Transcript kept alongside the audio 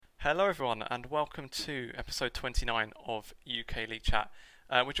Hello, everyone, and welcome to episode 29 of UK League Chat.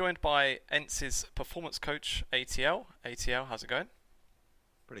 We're joined by ENCE's performance coach, ATL. ATL, how's it going?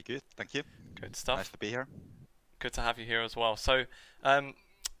 Pretty good, thank you. Good Nice stuff. to be here. Good to have you here as well. So, um,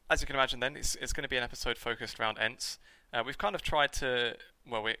 as you can imagine, then it's going to be an episode focused around ENCE. We've kind of tried to,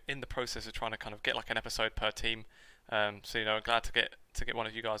 well, we're in the process of trying to kind of get like an episode per team. So I'm glad to get one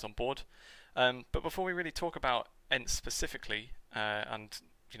of you guys on board. But before we really talk about ENCE specifically and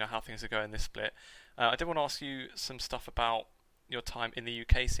how things are going this split, I did want to ask you some stuff about your time in the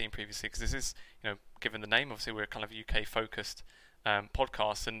UK scene previously, because this is given the name, obviously we're kind of UK focused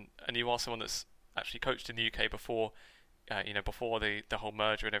podcast, and you are someone that's actually coached in the UK before, before the whole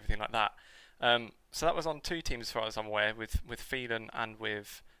merger and everything like that. So that was on two teams, as far as I'm aware, with Phelan and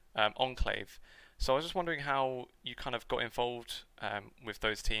with Enclave. So I was just wondering how you kind of got involved with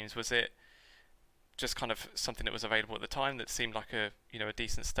those teams. Was it just kind of something that was available at the time that seemed like a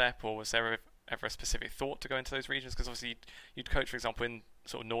decent step, or was there ever a specific thought to go into those regions? Because obviously you'd coach, for example, in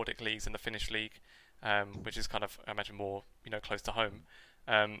sort of Nordic leagues and the Finnish league, which is kind of, I imagine, more close to home.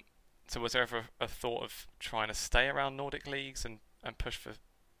 Um, so was there ever a thought of trying to stay around Nordic leagues and push for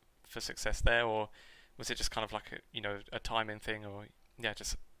success there, or was it just kind of like a timing thing, or yeah,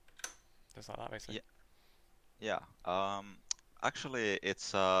 just like that basically? Yeah, yeah. Actually,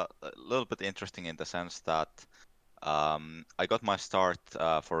 it's a little bit interesting in the sense that I got my start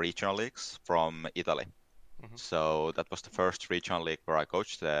for regional leagues from Italy. Hmm. So that was the first regional league where I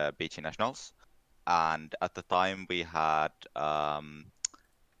coached the BG Nationals. And at the time, we had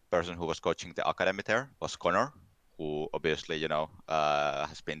person who was coaching the academy there was Connor, who obviously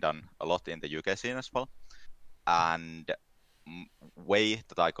has been done a lot in the UK scene as well. And way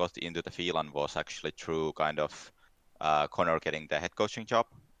that I got into the Phelan was actually through kind of Connor getting the head coaching job,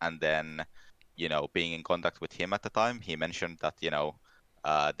 and then being in contact with him at the time, he mentioned that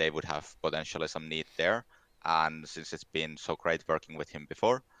they would have potentially some need there, and since it's been so great working with him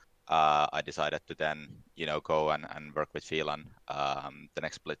before, I decided to then go and work with Phelan the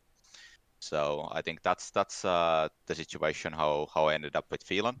next split. So I think that's the situation how I ended up with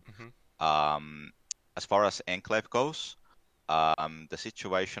Phelan. Hmm. Um, as far as Enclave goes, the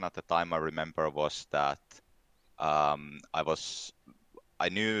situation at the time I remember was that I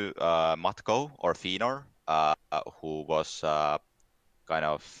knew Matko or Finor, who was kind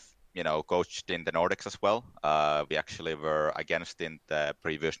of coached in the Nordics as well. We actually were against in the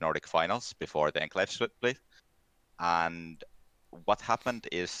previous Nordic finals before the Enclave split. And what happened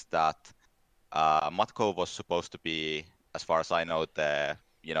is that Matko was supposed to be, as far as I know, the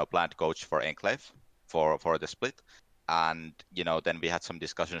planned coach for Enclave for the split. And then we had some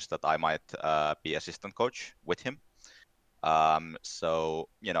discussions that I might be assistant coach with him. So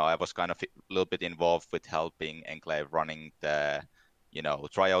I was kind of a little bit involved with helping Enclave running the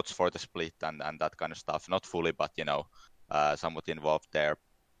tryouts for the split and that kind of stuff. Not fully, but somewhat involved there.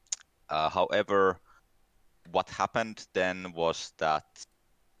 However, what happened then was that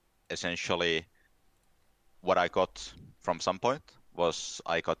essentially what I got from some point was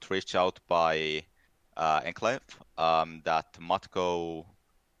I got reached out by Enclave that Matko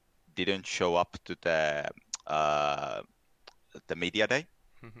didn't show up to uh, the media day,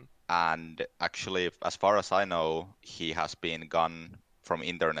 Hmm. and actually, as far as I know, he has been gone from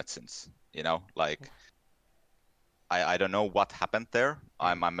internet since. Like I don't know what happened there.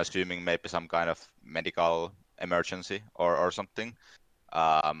 Mm. I'm assuming maybe some kind of medical emergency or something.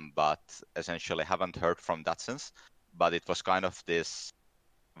 But essentially haven't heard from that since. But it was kind of this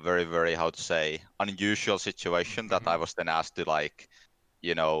very, very, how to say, unusual situation that Hmm. I was then asked to like,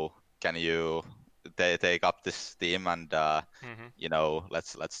 you know, can you take up this team and Hmm.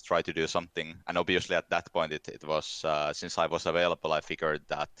 let's try to do something. And obviously at that point it was since I was available, I figured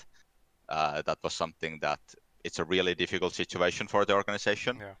that that was something that it's a really difficult situation for the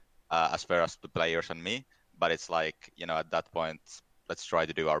organization, Yeah. as well as the players and me. But it's like at that point, let's try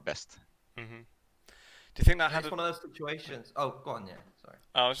to do our best. Hmm. Do you think that And had it's a? one of those situations. Oh, go on, yeah. Sorry.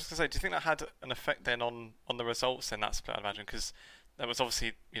 I was just gonna say, do you think that had an effect then on the results in that split? I imagine, because there was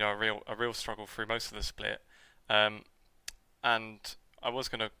obviously a real struggle through most of the split, um, and I was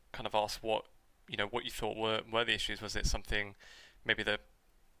gonna kind of ask what you thought were the issues. Was it something maybe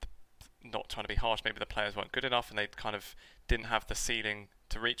not trying to be harsh, maybe the players weren't good enough and they kind of didn't have the ceiling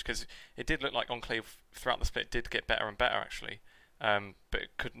to reach? Because it did look like Enclave throughout the split did get better and better actually, but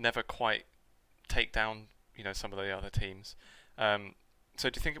it could never quite take down some of the other teams. Um, so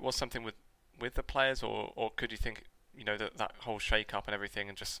do you think it was something with the players, or could you think that whole shake up and everything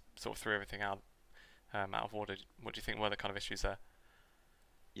and just sort of threw everything out of order? What do you think were the kind of issues there?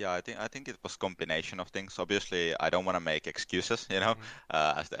 Yeah, I think it was combination of things. Obviously, I don't want to make excuses,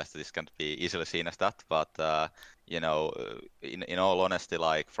 as this can be easily seen as that. But in all honesty,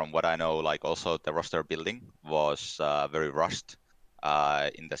 like from what I know, like also the roster building was very rushed,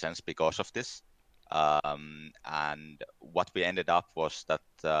 in the sense because of this. And what we ended up was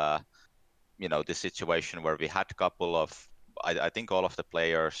that this situation where we had a couple of I think all of the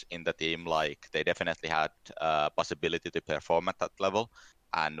players in the team, like they definitely had possibility to perform at that level,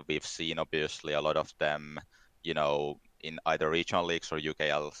 and we've seen obviously a lot of them, in either regional leagues or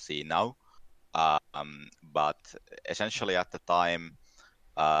UKLC now. But essentially at the time,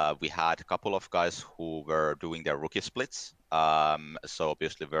 we had a couple of guys who were doing their rookie splits, so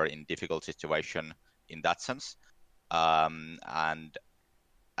obviously we're in difficult situation in that sense. And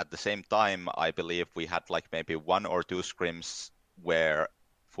at the same time, I believe we had like maybe one or two scrims where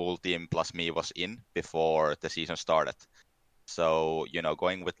full team plus me was in before the season started. So,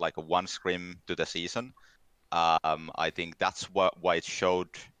 going with like a one scrim to the season, I think that's why it showed,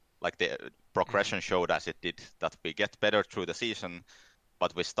 like the progression showed as it did, that we get better through the season,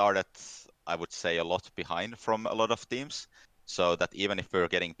 but we started, I would say, a lot behind from a lot of teams. So that even if we're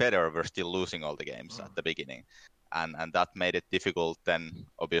getting better, we're still losing all the games at the beginning. And that made it difficult then,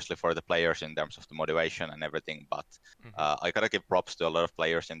 obviously, for the players in terms of the motivation and everything. But I gotta give props to a lot of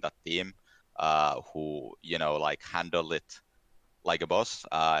players in that team who, like handled it like a boss.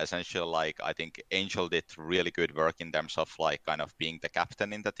 Essentially, like I think Angel did really good work in terms of like kind of being the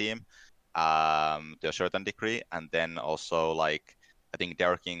captain in the team to a certain degree, and then also like I think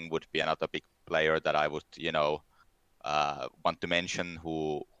Derek King would be another big player that I would want to mention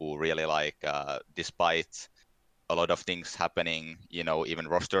who really like despite a lot of things happening, even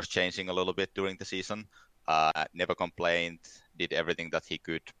rosters changing a little bit during the season, never complained, did everything that he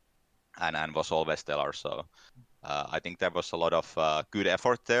could, and was always stellar. So I think there was a lot of good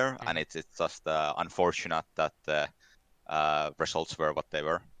effort there, and it's just unfortunate that the results were what they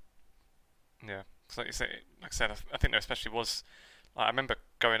were. Yeah, so like I said, I think there especially was. I remember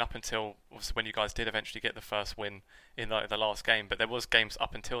going up until obviously when you guys did eventually get the first win in like the last game, but there was games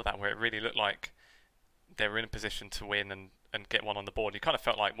up until that where it really looked like they were in a position to win and get one on the board. You kind of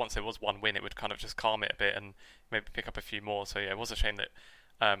felt like once there was one win, it would kind of just calm it a bit and maybe pick up a few more. So yeah, it was a shame that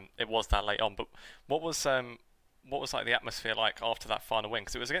it was that late on. But what was like the atmosphere like after that final win?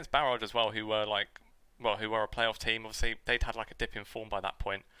 Because it was against Barrage as well, who were who were a playoff team. Obviously, they'd had like a dip in form by that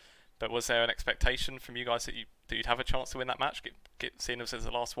point. But was there an expectation from you guys that you'd have a chance to win that match, seeing as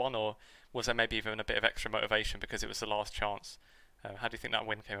the last one, or was there maybe even a bit of extra motivation because it was the last chance? How do you think that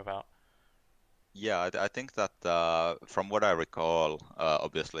win came about? Yeah, I think that from what I recall,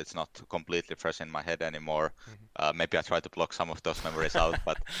 obviously it's not completely fresh in my head anymore. Maybe I try to block some of those memories out,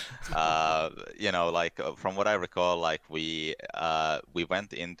 but from what I recall, like we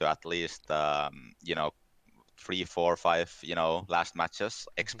went into at least 3, 4, 5, last matches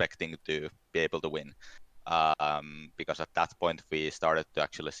expecting to be able to win, because at that point we started to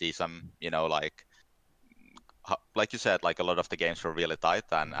actually see some, like you said, like a lot of the games were really tight,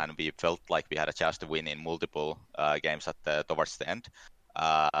 and we felt like we had a chance to win in multiple games towards the end.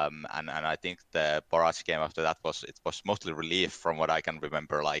 And I think the barrage game after that was mostly relief from what I can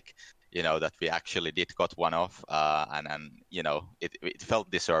remember, like that we actually did got one off, and it felt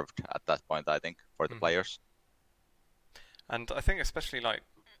deserved at that point, I think, for the players. And I think especially like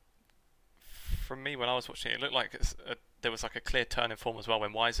from me when I was watching it, it looked like there was like a clear turn in form as well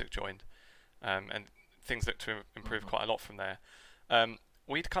when Wyzek joined, and things looked to improve quite a lot from there.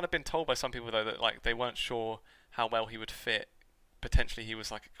 We'd kind of been told by some people though that like they weren't sure how well he would fit. Potentially he was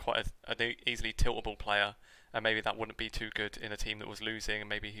like quite an easily tiltable player, and maybe that wouldn't be too good in a team that was losing, and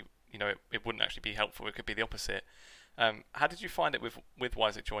maybe it wouldn't actually be helpful. It could be the opposite. How did you find it with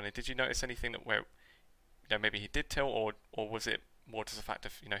Wyzek joining? Did you notice anything that where maybe he did tilt, or was it more just the fact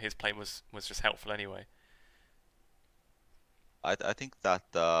of his play was just helpful anyway? I think that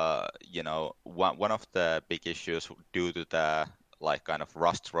one of the big issues due to the like kind of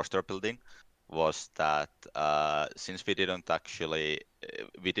roster building was that since we didn't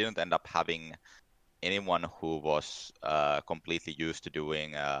end up having anyone who was completely used to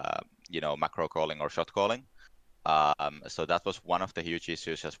doing macro calling or shot calling. So that was one of the huge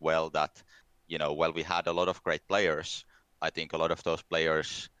issues as well, that while we had a lot of great players, I think a lot of those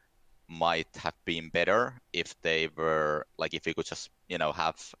players might have been better if they were like if we could just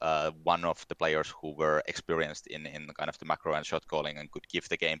have one of the players who were experienced in kind of the macro and shot calling and could give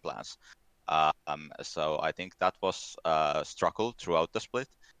the game plans. So I think that was a struggle throughout the split,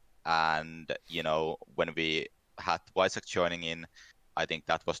 and when we had Wyzek joining in, I think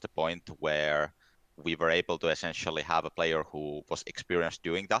that was the point where we were able to essentially have a player who was experienced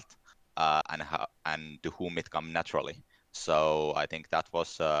doing that, and to whom it come naturally. So I think that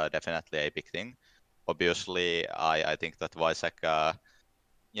was definitely a big thing. Obviously, I think that Wysek,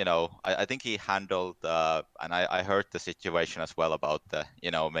 I think he handled, and I heard the situation as well about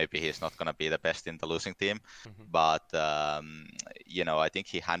maybe he's not going to be the best in the losing team, but I think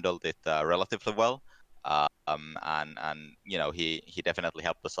he handled it relatively well, and he definitely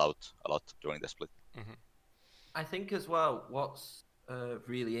helped us out a lot during the split. I think as well, what's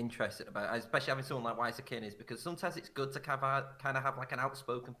really interesting about, especially having someone like Weiserkin, is because sometimes it's good to kind of have like an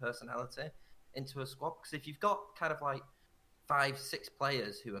outspoken personality into a squad. Because if you've got kind of like 5-6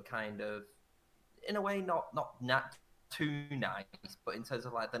 players who are kind of, in a way, not too nice, but in terms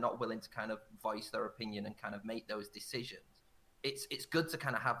of like they're not willing to kind of voice their opinion and kind of make those decisions, it's good to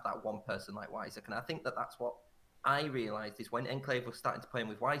kind of have that one person like Weiser. And I think that's what I realized is when Enclave was starting to play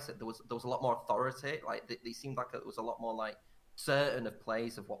with Weiser, there was a lot more authority. Like they seemed like it was a lot more like certain of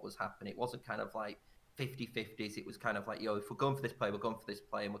plays of what was happening. It wasn't kind of like 50-50s. It was kind of like, if we're going for this play, we're going for this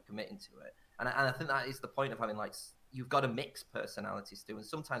play, and we're committing to it. And I think that is the point of having like, you've got to mix personalities too, and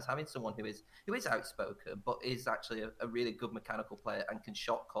sometimes having someone who is outspoken but is actually a really good mechanical player and can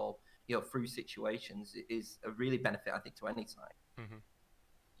shot call through situations is a really benefit, I think, to any side.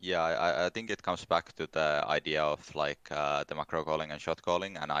 Yeah, I think it comes back to the idea of like the macro calling and shot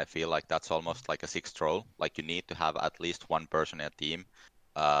calling, and I feel like that's almost like a sixth role. Like you need to have at least one person in a team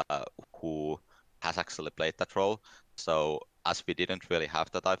who has actually played that role. So as we didn't really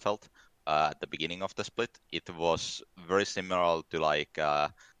have that, I felt at the beginning of the split, it was very similar to like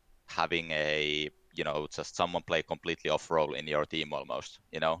having a just someone play completely off role in your team almost.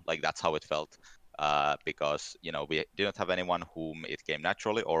 Like that's how it felt. Because we didn't have anyone whom it came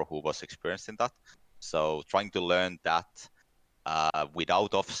naturally or who was experienced in that. So trying to learn that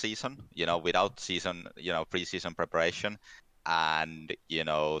without off season, without season, pre-season preparation, and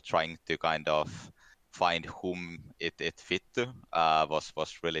trying to kind of find whom it fit to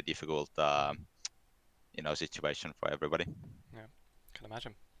was really difficult, situation for everybody. Yeah, can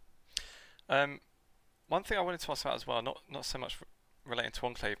imagine. One thing I wanted to ask about as well, not so much relating to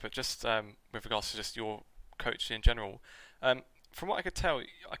Enclave, but just with regards to just your coaching in general. From what I could tell,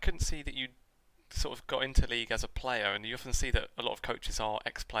 I couldn't see that you sort of got into League as a player, and you often see that a lot of coaches are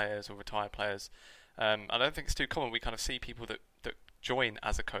ex-players or retired players. I don't think it's too common. We kind of see people that join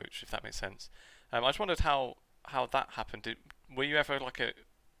as a coach, if that makes sense. I just wondered how that happened. Were you ever like a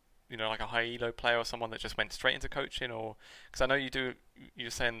high elo player or someone that just went straight into coaching, or because I know you were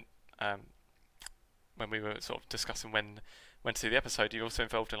saying when we were sort of discussing when to do the episode, you're also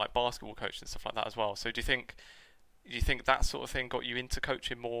involved in like basketball coaching and stuff like that as well. So do you think that sort of thing got you into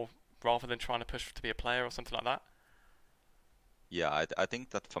coaching more rather than trying to push to be a player or something like that? Yeah, I think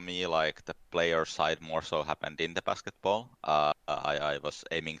that for me, like the player side more so happened in the basketball. I was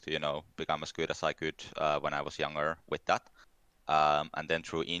aiming to, become as good as I could when I was younger with that. And then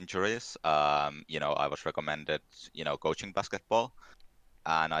through injuries, I was recommended, coaching basketball.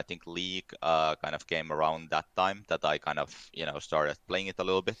 And I think League kind of came around that time that I kind of, started playing it a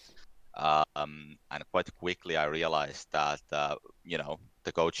little bit. And quite quickly I realized that,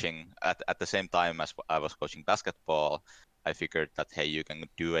 the coaching at the same time as I was coaching basketball, I figured that, hey, you can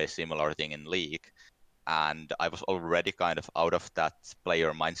do a similar thing in League. And I was already kind of out of that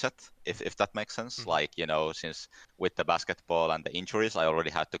player mindset, if that makes sense. Mm-hmm. Like, since with the basketball and the injuries, I already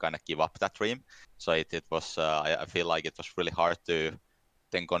had to kind of give up that dream. So it was, I feel like it was really hard to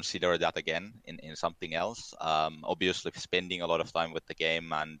then consider that again in something else. Obviously, spending a lot of time with the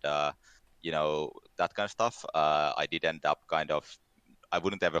game and, that kind of stuff, I did end up kind of, I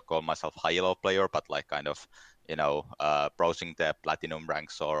wouldn't ever call myself high-elo player, but like kind of, browsing the platinum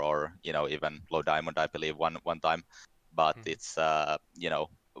ranks or even low diamond, I believe one time. But it's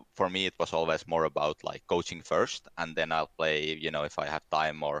for me it was always more about like coaching first, and then I'll play if I have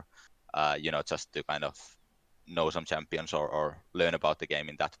time or just to kind of know some champions or learn about the game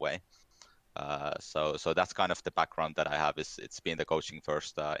in that way. So that's kind of the background that I have. It's been the coaching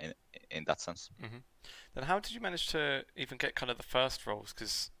first in that sense. Mm-hmm. Then how did you manage to even get kind of the first roles?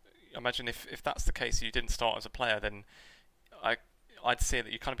 Because I imagine if that's the case, you didn't start as a player, then I'd say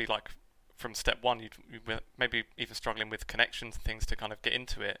that you kind of be like from step one, you were maybe even struggling with connections and things to kind of get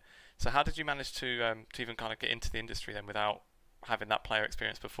into it. So how did you manage to even kind of get into the industry then without having that player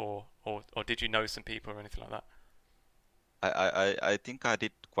experience before, or did you know some people or anything like that? I think I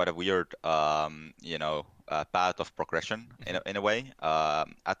did quite a weird path of progression in a way.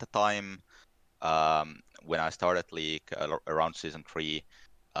 At the time, when I started League around season 3,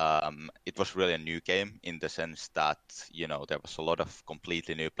 it was really a new game in the sense that there was a lot of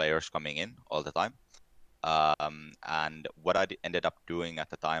completely new players coming in all the time. And what I ended up doing at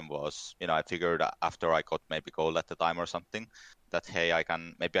the time was, I figured after I got maybe gold at the time or something, that hey,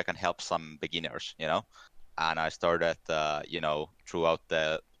 maybe I can help some beginners, and I started,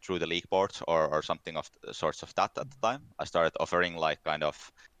 through the league boards or something of the sorts of that at the time. I started offering like kind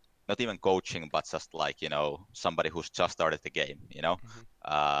of not even coaching, but just like somebody who's just started the game,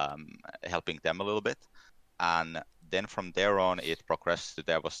 helping them a little bit. And then from there on, it progressed to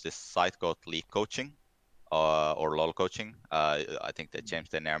there was this site called League Coaching or LOL Coaching. I think they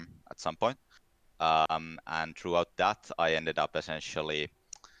changed their name at some point. And throughout that, I ended up essentially,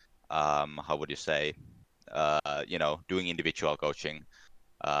 how would you say, doing individual coaching,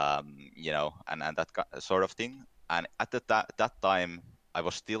 and that sort of thing. And at that time, I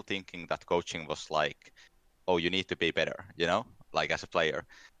was still thinking that coaching was like, oh, you need to be better, like as a player.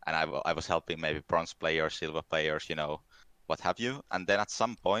 And I was helping maybe bronze players, silver players, what have you. And then at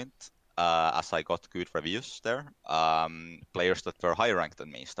some point, as I got good reviews there, players that were higher ranked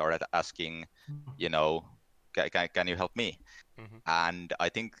than me started asking, can you help me? Mm-hmm. And I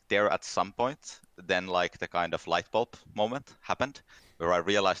think there at some point, then like the kind of light bulb moment happened where I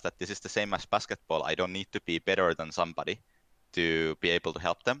realized that this is the same as basketball. I don't need to be better than somebody to be able to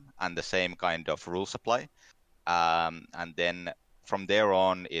help them, and the same kind of rules apply. And then from there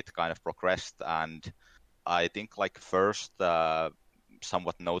on, it kind of progressed. And I think like first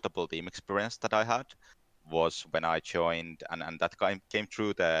somewhat notable team experience that I had was when I joined, and that came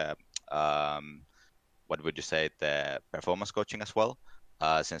through the what would you say, the performance coaching as well,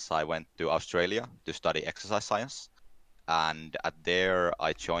 since I went to Australia to study exercise science. And at there,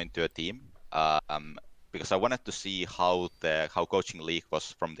 I joined to a team because I wanted to see how coaching league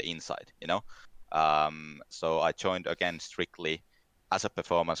was from the inside, So I joined again strictly as a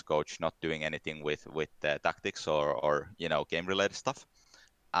performance coach, not doing anything with the tactics or game related stuff.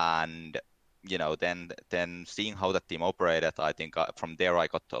 And then seeing how that team operated, I think from there I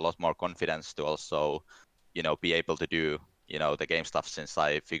got a lot more confidence to also be able to do the game stuff, since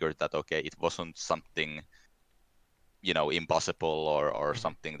I figured that okay, it wasn't something impossible or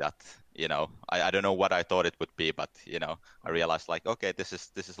something that I don't know what I thought it would be, but I realized like okay, this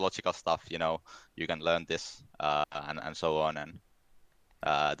is logical stuff, you can learn this and so on. And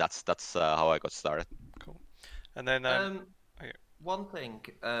that's how I got started. Cool. And then okay. One thing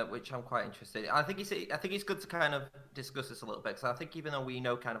which I'm quite interested in, I think it's good to kind of discuss this a little bit, because I think even though we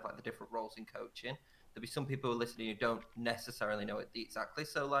know kind of like the different roles in coaching, there'll be some people listening who don't necessarily know it exactly.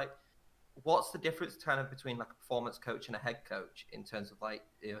 So like, what's the difference kind of between like a performance coach and a head coach in terms of like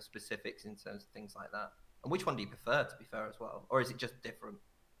specifics in terms of things like that? And which one do you prefer, to be fair, as well, or is it just different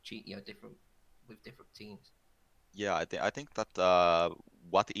with different teams? Yeah, I think that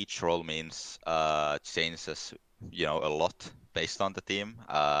what each role means changes, a lot based on the team.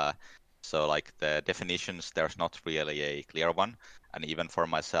 So like the definitions, there's not really a clear one. And even for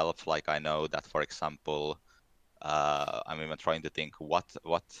myself, like I know that, for example, I'm even trying to think what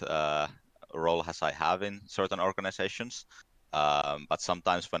role has I have in certain organizations. But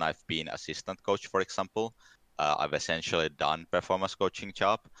sometimes when I've been assistant coach, for example, I've essentially done performance coaching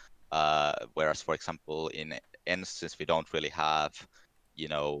job. Whereas, for example, in ENCE, since we don't really have,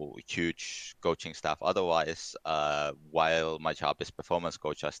 huge coaching staff otherwise, while my job is performance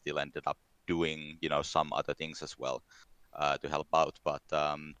coach, I still ended up doing, some other things as well to help out. But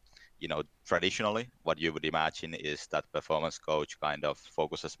traditionally, what you would imagine is that performance coach kind of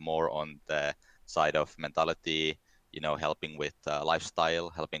focuses more on the side of mentality, helping with lifestyle,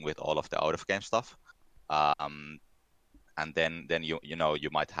 helping with all of the out of game stuff. And then you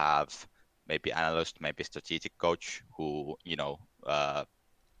might have maybe analyst, maybe strategic coach who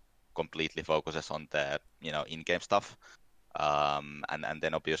completely focuses on the in-game stuff. And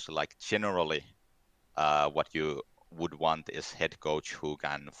then obviously, like generally, what you would want is head coach who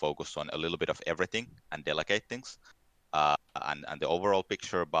can focus on a little bit of everything and delegate things and the overall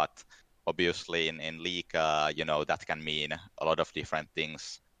picture. But obviously in league, that can mean a lot of different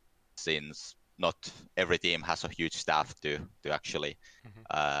things, since not every team has a huge staff to actually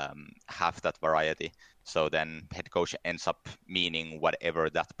have that variety. So then head coach ends up meaning whatever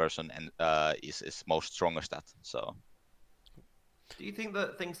that person is most strongest at. So Do you think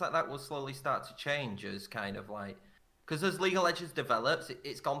that things like that will slowly start to change as kind of like, because as League of Legends develops,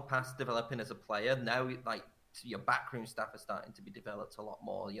 it's gone past developing as a player. Now, like, your backroom staff are starting to be developed a lot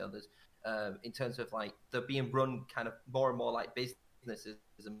more. There's in terms of like they're being run kind of more and more like businesses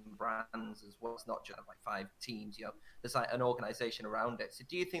and brands as well. It's not just like 5 teams. There's like an organization around it. So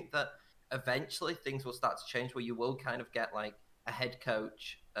do you think that eventually things will start to change where you will kind of get like a head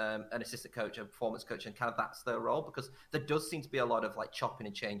coach, an assistant coach, a performance coach, and kind of that's their role? Because there does seem to be a lot of like chopping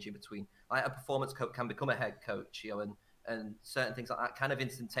and changing between like a performance coach can become a head coach, and certain things like that, kind of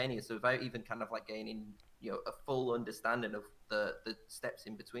instantaneous, so without even kind of like gaining, a full understanding of the steps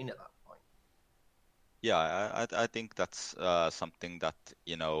in between at that point. Yeah, I think that's something that,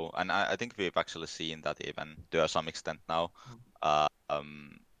 and I think we've actually seen that even to some extent now.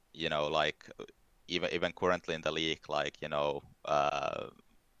 Like even currently in the league, like,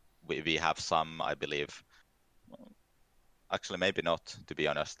 we have some, I believe, actually maybe not, to be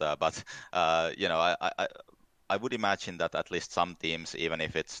honest, but I would imagine that at least some teams, even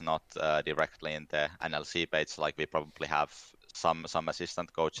if it's not directly in the NLC page, like we probably have some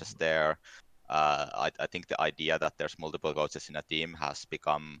assistant coaches there. I think the idea that there's multiple coaches in a team has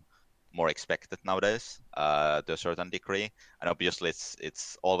become more expected nowadays to a certain degree, and obviously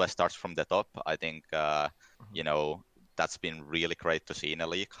it's always starts from the top. I think that's been really great to see in a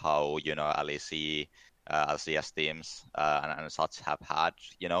league how LEC, LCS teams and such have had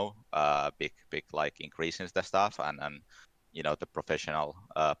big like increase in the staff and the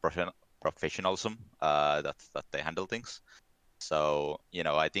professionalism that they handle things. So,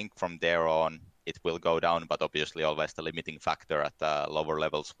 I think from there on, it will go down, but obviously always the limiting factor at the lower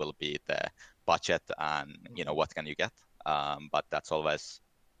levels will be the budget and, what can you get. But that's always,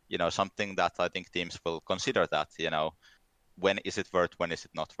 something that I think teams will consider that, when is it worth, when is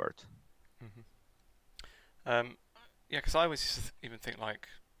it not worth. Yeah, because I always used to even think like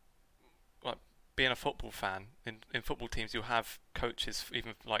being a football fan, in football teams you'll have coaches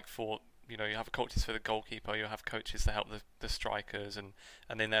even like for, you have coaches for the goalkeeper, you'll have coaches to help the strikers and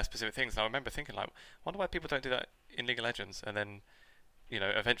in their specific things. And I remember thinking like, I wonder why people don't do that in League of Legends, and then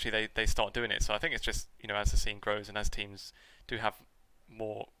eventually they start doing it. So I think it's just, as the scene grows and as teams do have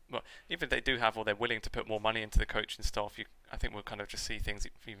more, well, even if they do have or they're willing to put more money into the coaching staff, I think we'll kind of just see things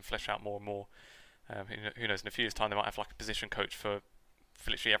even flesh out more and more. Who knows, in a few years' time they might have like a position coach for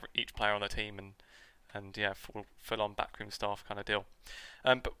literally each player on the team and yeah, full on backroom staff kind of deal.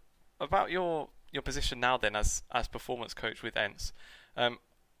 But about your position now then as performance coach with ENCE,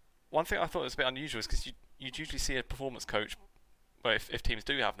 one thing I thought was a bit unusual is because you'd usually see a performance coach, well, if teams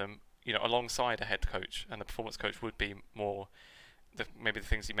do have them, alongside a head coach, and the performance coach would be more maybe the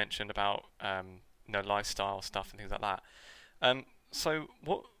things you mentioned about lifestyle stuff and things like that. So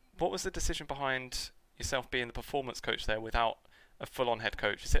what was the decision behind yourself being the performance coach there without a full-on head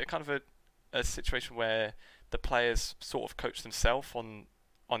coach? Is it a kind of a situation where the players sort of coach themselves on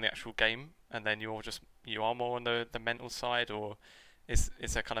the actual game, and then you are more on the mental side, or is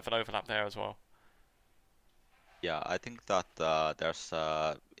there kind of an overlap there as well? Yeah, I think that there's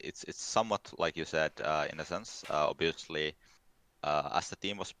it's somewhat like you said in a sense. Obviously, as the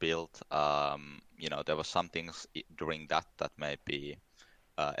team was built, there was some things during that may be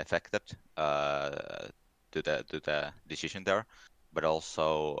affected to the decision there, but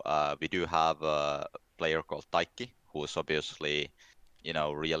also we do have a player called Taiki, who is obviously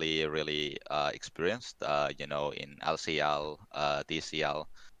really experienced in LCL, TCL,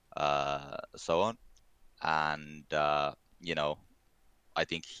 so on, and I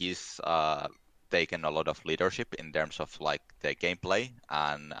think he's taken a lot of leadership in terms of like the gameplay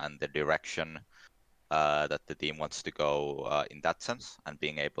and the direction that the team wants to go in that sense, and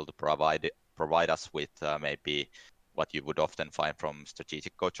being able to provide us with maybe what you would often find from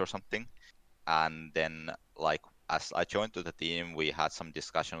strategic coach or something. And then like as I joined to the team, we had some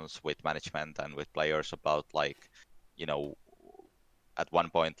discussions with management and with players about like, at one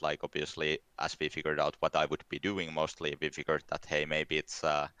point, like obviously as we figured out what I would be doing mostly, we figured that, hey, maybe it's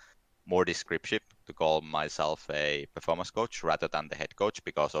more descriptive to call myself a performance coach rather than the head coach,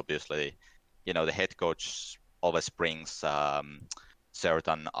 because obviously the head coach always brings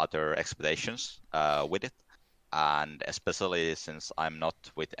certain other expectations with it, and especially since I'm not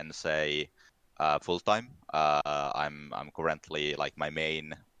with ENCE full time, I'm currently like my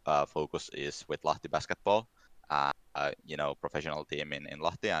main focus is with Lahti basketball, professional team in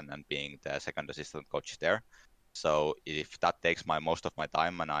Lahti, and being the second assistant coach there. So if that takes most of my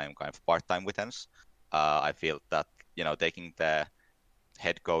time and I'm kind of part time with ENCE, I feel that taking the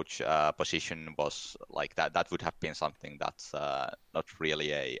head coach position was like that would have been something that's not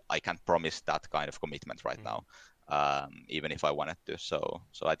really I can't promise that kind of commitment right now, even if I wanted to. So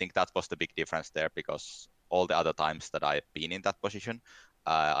I think that was the big difference there, because all the other times that I've been in that position,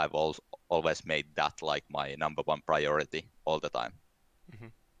 I've always made that like my number one priority all the time. Mm-hmm.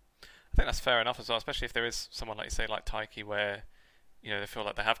 I think that's fair enough as well, especially if there is someone like you say like Taiki, where they feel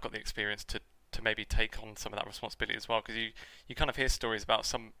like they have got the experience to maybe take on some of that responsibility as well, because you kind of hear stories about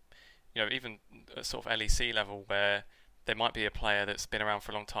some, even at sort of LEC level, where there might be a player that's been around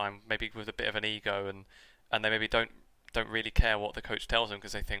for a long time, maybe with a bit of an ego, and they maybe don't don't really care what the coach tells them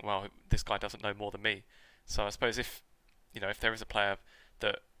because they think, well, this guy doesn't know more than me. So I suppose if if there is a player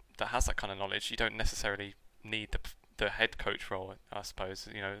that has that kind of knowledge, you don't necessarily need the head coach role. I suppose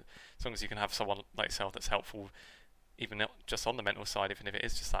as long as you can have someone like yourself that's helpful, even not just on the mental side, even if it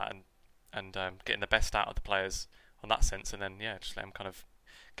is just that, and getting the best out of the players on that sense, and then just let them kind of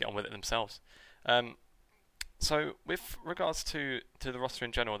get on with it themselves. So with regards to the roster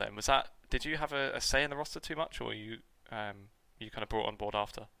in general, then did you have a say in the roster too much, or you kind of brought on board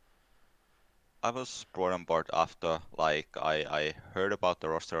after? I was brought on board after, like, I heard about the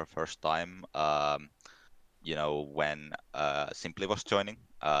roster first time, when Simply was joining,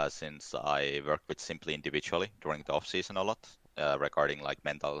 since I worked with Simply individually during the off season a lot, regarding like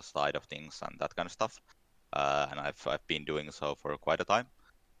mental side of things and that kind of stuff. And I've been doing so for quite a time.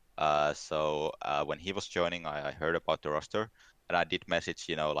 So when he was joining, I heard about the roster, and I did message,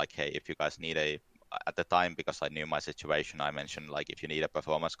 like, hey, if you guys need at the time, because I knew my situation, I mentioned, like, if you need a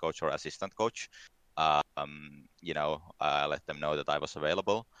performance coach or assistant coach, I let them know that I was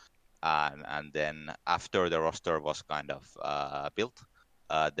available. And then after the roster was kind of built,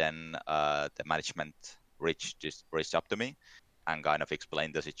 then the management reached up to me and kind of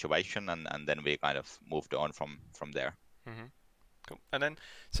explained the situation, and then we kind of moved on from there. Mm-hmm. Cool. And then,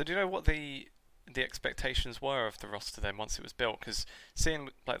 so do you know what the expectations were of the roster then once it was built? Because seeing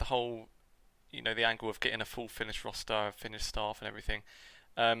like the whole, the angle of getting a full finished roster, finished staff, and everything,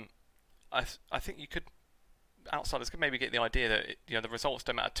 I think you could, outsiders could maybe get the idea that the results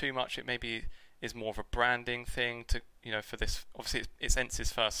don't matter too much. It maybe is more of a branding thing to for this. Obviously, it's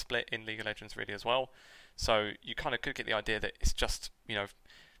ENCE's first split in League of Legends really as well, so you kind of could get the idea that it's just I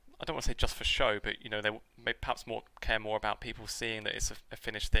don't want to say just for show, but they may perhaps care more about people seeing that it's a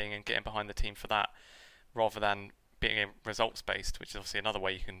finished thing and getting behind the team for that, rather than being results based, which is obviously another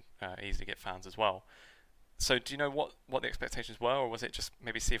way you can easily get fans as well. So do you know what the expectations were, or was it just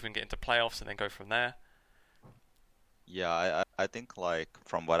maybe see if we can get into playoffs and then go from there? Yeah, I think, like,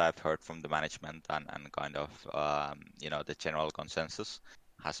 from what I've heard from the management and kind of the general consensus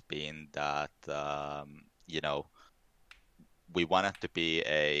has been that we want it to be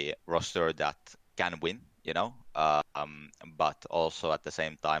a roster that can win, but also at the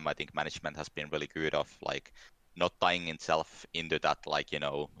same time, I think management has been really good of, like, not tying itself into that, like, you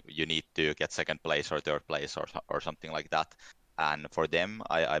need to get second place or third place or something like that. And for them,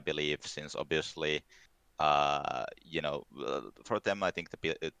 I believe, since obviously, for them, I think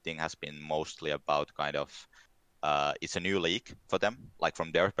the thing has been mostly about kind of, it's a new league for them. Like,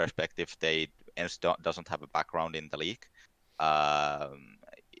 from their perspective, ENCE doesn't have a background in the league.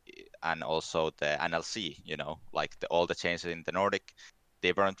 And also the NLC, like all the changes in the Nordic,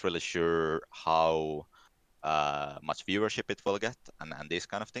 they weren't really sure how much viewership it will get and these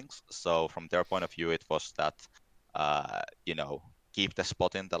kind of things. So from their point of view, it was that, keep the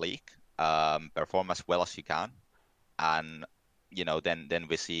spot in the league, perform as well as you can, and then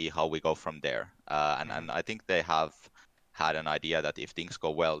we see how we go from there. And I think they have had an idea that if things go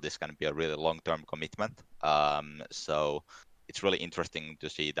well, this can be a really long-term commitment. So it's really interesting to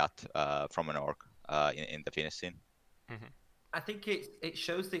see that from an org in the Finnish scene. Mm-hmm. I think it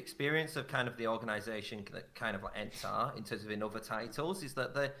shows the experience of kind of the organization that kind of like ENCE are in terms of in other titles, is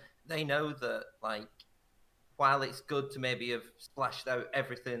that they know that, like, while it's good to maybe have splashed out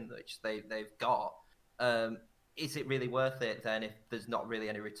everything which they've got, is it really worth it then if there's not really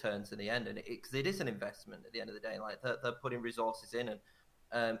any returns in the end? And because it is an investment at the end of the day, like they're putting resources in,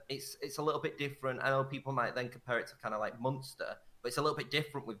 and it's a little bit different. I know people might then compare it to kind of like Munster, but it's a little bit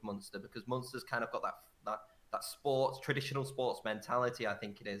different with Munster because Munster's kind of got that sports, traditional sports mentality. I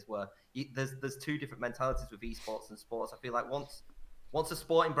think it is where there's two different mentalities with esports and sports. I feel like once a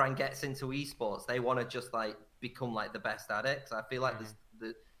sporting brand gets into esports, they want to just like become like the best at it. So I feel like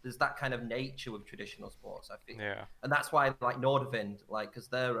there's that kind of nature with traditional sports. I feel, and that's why like Nordavind, like, because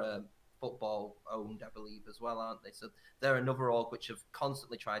they're football owned, I believe, as well, aren't they? So they're another org which have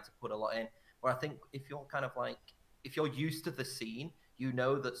constantly tried to put a lot in. Where I think if you're used to the scene, you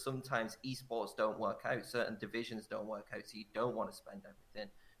know that sometimes esports don't work out, certain divisions don't work out, so you don't want to spend everything.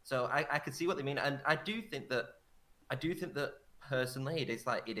 So I can see what they mean, and I do think that personally, it is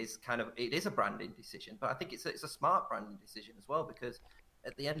a branding decision, but I think it's a smart branding decision as well, because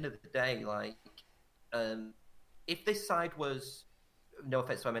at the end of the day, like, if this side was, no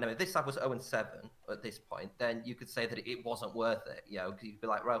offense to him, if this side was 0-7 at this point, then you could say that it wasn't worth it, because you'd be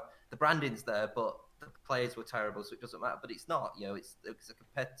like, well, the branding's there, but the players were terrible, so it doesn't matter. But it's not, it's a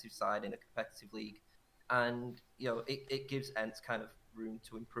competitive side in a competitive league, and it gives ENCE kind of room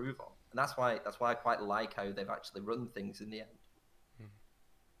to improve on, and that's why I quite like how they've actually run things in the end.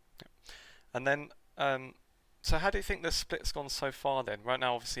 And then So how do you think the split's gone so far then? Right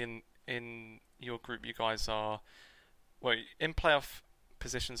now, obviously in your group, you guys are well in playoff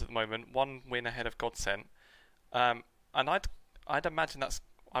positions at the moment, one win ahead of Godsent. And I'd imagine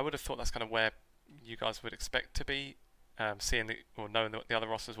I would have thought that's kind of where you guys would expect to be, seeing or knowing what the other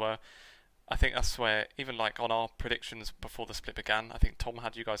rosters were. I think that's where even like on our predictions before the split began, I think Tom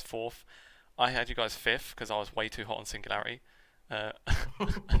had you guys fourth. I had you guys fifth because I was way too hot on Singularity. Uh,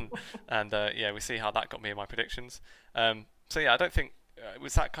 yeah, we see how that got me in my predictions. So yeah, I don't think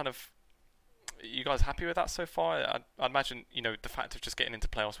was that kind of you guys happy with that so far? I imagine the fact of just getting into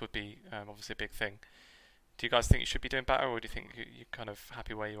playoffs would be obviously a big thing. Do you guys think you should be doing better, or do you think you're kind of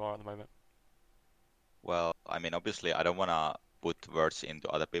happy where you are at the moment? Well, I mean, obviously, I don't want to put words into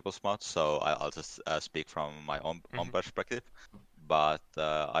other people's mouths, so I'll just speak from my own Mhm. perspective. But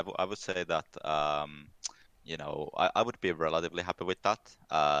I would say that I would be relatively happy with that.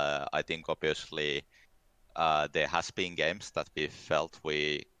 I think obviously there has been games that we felt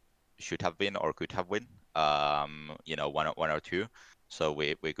we should have win or could have win. One or two. So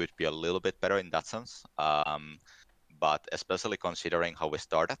we could be a little bit better in that sense. But especially considering how we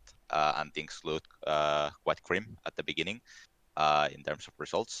started and things looked quite grim at the beginning in terms of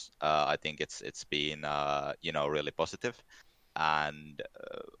results, I think it's been really positive. And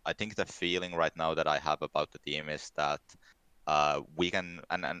I think the feeling right now that I have about the team is that we can,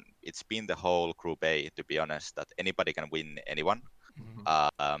 and it's been the whole Group A, to be honest, that anybody can win anyone.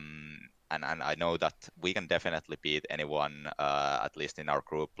 And I know that we can definitely beat anyone, at least in our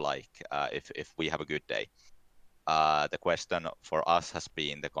group, like if we have a good day. The question for us has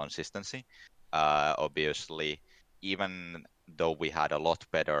been the consistency. Obviously, even though we had a lot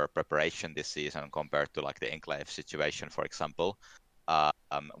better preparation this season compared to like the Enclave situation, for example,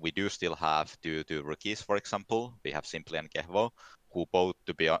 we do still have two rookies, for example. We have Simply and Kehvo, who both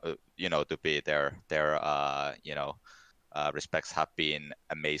to be their respects have been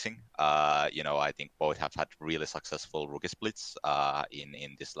amazing. I think both have had really successful rookie splits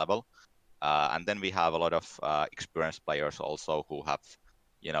in this level. And then we have a lot of experienced players also who have,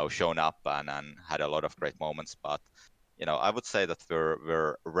 shown up and had a lot of great moments. But, I would say that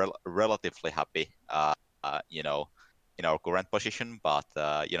we're relatively happy, in our current position. But,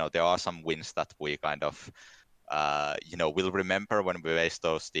 there are some wins that we kind of, will remember when we face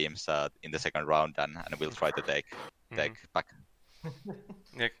those teams in the second round, and we'll try to take back.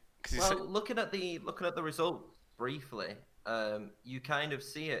 Yeah, because Well, looking at the results briefly, you kind of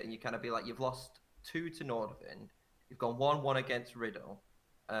see it, and you kind of be like, you've lost 2 to Nordwind, you've gone 1-1 against Riddle,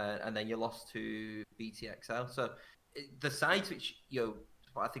 and then you lost to BTXL. So the sides which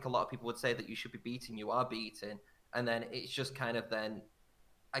I think a lot of people would say that you should be beating, you are beating, and then it's just kind of then.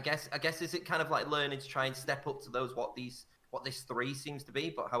 I guess is it kind of like learning to try and step up to those what this 3 seems to be,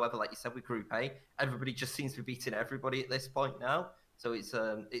 but however, like you said with Group A, everybody just seems to be beating everybody at this point now. So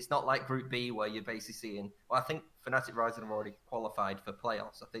it's not like Group B where you're basically seeing. Well, I think Fnatic Rising have already qualified for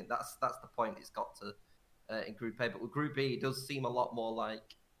playoffs. I think that's the point it's got to in Group A. But with Group B, it does seem a lot more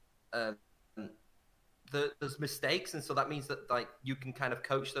like um, there's mistakes, and so that means that like you can kind of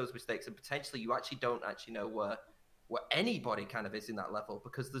coach those mistakes, and potentially you actually don't actually know where anybody kind of is in that level,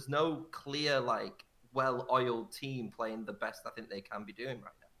 because there's no clear like well-oiled team playing the best I think they can be doing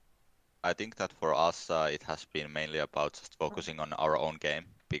right now. I think that for us, it has been mainly about just focusing on our own game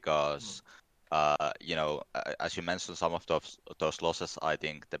because, as you mentioned, some of those losses. I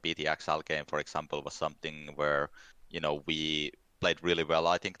think the BTXL game, for example, was something where, we played really well.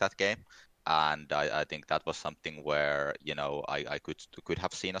 I think that game, and I think that was something where, I could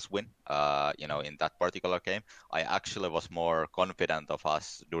have seen us win. In that particular game, I actually was more confident of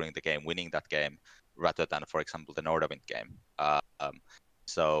us during the game winning that game rather than, for example, the Nordawind game.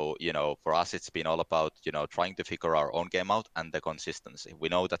 So, for us, it's been all about, trying to figure our own game out and the consistency. We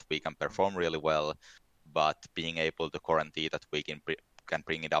know that we can perform really well, but being able to guarantee that we can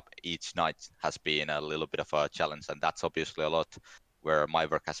bring it up each night has been a little bit of a challenge. And that's obviously a lot where my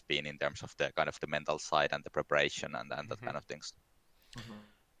work has been in terms of the kind of the mental side and the preparation and that kind of things.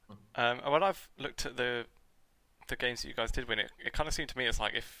 When I've looked at the games that you guys did win, it kind of seemed to me as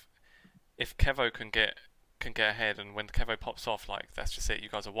like if Kevo can get ahead, and when Kevo pops off, like that's just it. You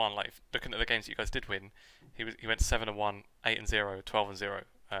guys are won. Like looking at the games that you guys did win, he went 7-1, 8-0, 12-0,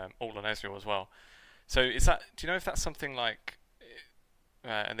 all on Ezreal as well. So do you know if that's something like,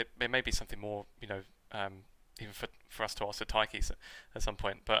 and it may be something more, even for us to ask at Taiki at some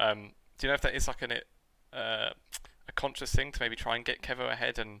point. But do you know if that is like a conscious thing to maybe try and get Kevo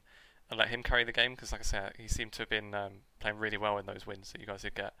ahead and let him carry the game? Because like I said, he seemed to have been playing really well in those wins that you guys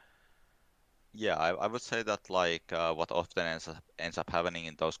did get. Yeah, I would say that like what often ends up happening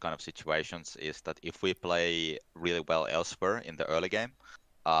in those kind of situations is that if we play really well elsewhere in the early game,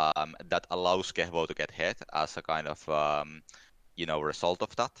 that allows Kehvo to get ahead as a kind of result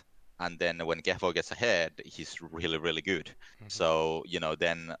of that. And then when Kehvo gets ahead, he's really, really good. So,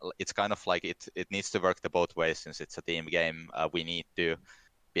 then it's kind of like it needs to work the both ways since it's a team game. We need to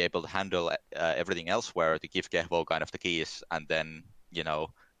be able to handle everything elsewhere to give Kehvo kind of the keys, and then,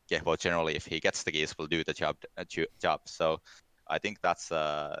 Kehvo generally, if he gets the keys, will do the job. So I think that's,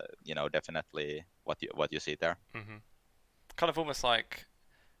 definitely what you see there. Kind of almost like,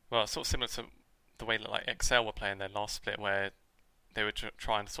 well, sort of similar to the way that like Excel were playing their last split, where they were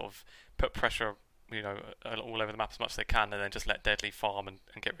trying to sort of put pressure, all over the map as much as they can, and then just let Deadly farm and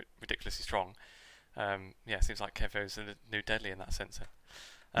get ridiculously strong. Yeah, it seems like Kevo's the new Deadly in that sense.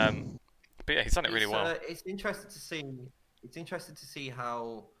 But yeah, he's done it really well. It's interesting to see. It's interesting to see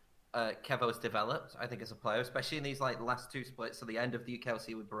how Kevo's developed. I think as a player, especially in these like last two splits, so the end of the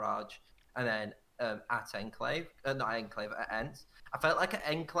UKLC with Barrage, and then at Enclave, not Enclave, at ENCE. I felt like at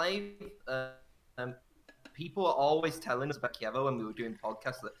Enclave, people are always telling us about Kevo when we were doing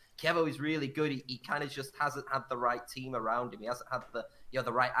podcasts that Kevo is really good. He kind of just hasn't had the right team around him. He hasn't had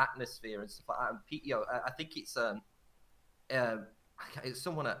the right atmosphere and stuff like that. And I think it's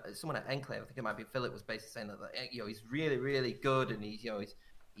someone at Enclave, I think it might be Philip, was basically saying that he's really, really good, and he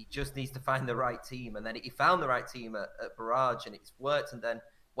just needs to find the right team. And then he found the right team at Barrage, and it's worked. And then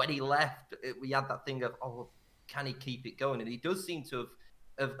when he left, we had that thing of, can he keep it going? And he does seem to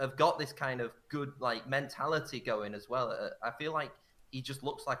have got this kind of good like mentality going as well. I feel like he just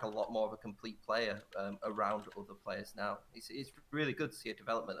looks like a lot more of a complete player around other players now. It's really good to see a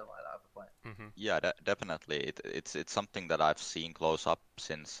development like that of a player. Yeah, definitely. It's something that I've seen close up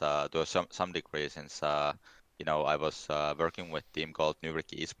since to some degree since I was working with a team called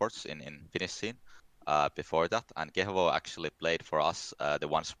Nyrikki Esports in Finnish scene before that, and Kehvo actually played for us the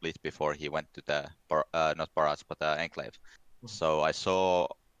one split before he went to the not Barrage but Enclave. So I saw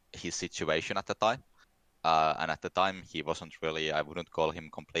his situation at the time. And at the time, he wasn't really, I wouldn't call him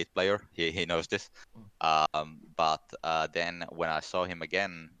complete player. He knows this. But then when I saw him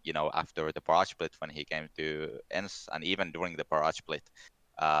again, after the Barrage split, when he came to ENCE, and even during the Barrage split,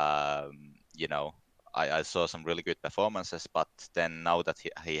 I saw some really good performances. But then now that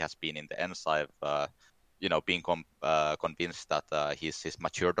he has been in the ENCE, I've, been convinced that he's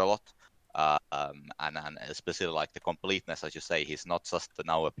matured a lot. And especially like the completeness, as you say, he's not just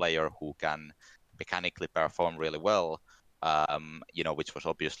now a player who can mechanically perform really well, which was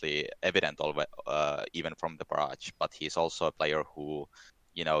obviously evident even from the Barrage, but he's also a player who,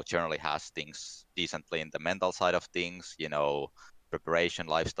 generally has things decently in the mental side of things, preparation,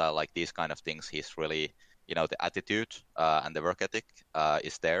 lifestyle, like these kind of things. He's really, the attitude and the work ethic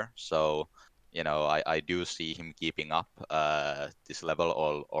is there. So, I do see him keeping up this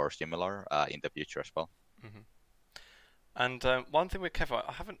level or similar in the future as well. And one thing with Kevo,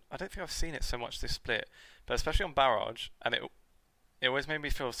 I don't think I've seen it so much this split, but especially on Barrage, and it always made me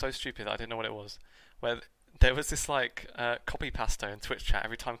feel so stupid that I didn't know what it was. Where there was this like copy pasta in Twitch chat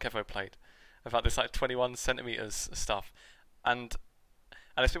every time Kevo played about this like 21 centimeters stuff, and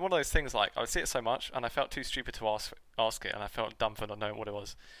it's been one of those things like I would see it so much, and I felt too stupid to ask it, and I felt dumb for not knowing what it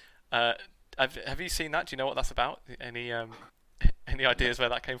was. Have you seen that? Do you know what that's about? Any ideas where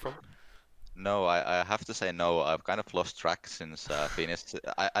that came from? No, I have to say no. I've kind of lost track since Finnish.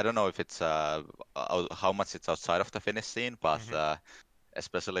 I don't know if it's how much it's outside of the Finnish scene, but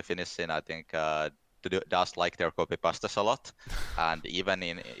especially Finnish scene, I think does like their copy pastas a lot, and even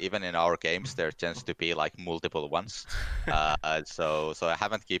in our games there tends to be like multiple ones. So I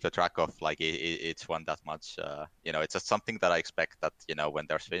haven't kept a track of like each one that much. It's just something that I expect that when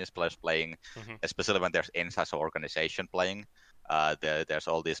there's Finnish players playing, especially when there's ENCE as an organization playing. There's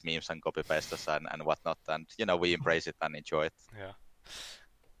all these memes and copy pastes and whatnot, and we embrace it and enjoy it. Yeah,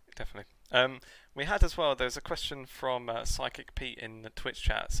 definitely. We had as well. There's a question from Psychic Pete in the Twitch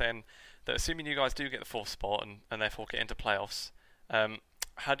chat saying that assuming you guys do get the fourth spot and therefore get into playoffs,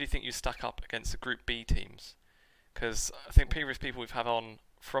 how do you think you stack up against the Group B teams? Because I think previous people we've had on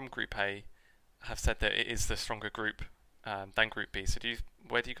from Group A have said that it is the stronger group than Group B. So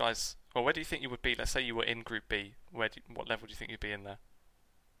where do you think you would be? Let's say you were in Group B. What level do you think you'd be in there?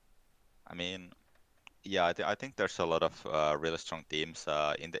 I mean, yeah, I think there's a lot of really strong teams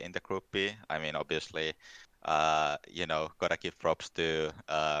in the Group B. I mean, obviously, gotta give props to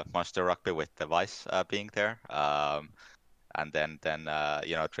Monster Rugby with the Vice being there. And then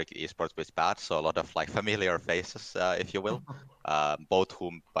Tricky Esports with Bad, so a lot of like familiar faces, if you will. Both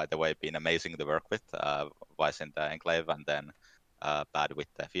whom, by the way, been amazing to work with. Vice in the Enclave, and then Bad with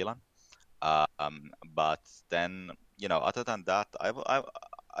the Phelan. But then, other than that,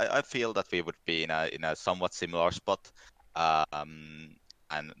 I feel that we would be in a somewhat similar spot. And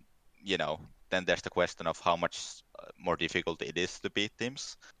then there's the question of how much more difficult it is to beat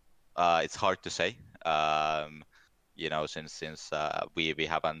teams. It's hard to say. Since we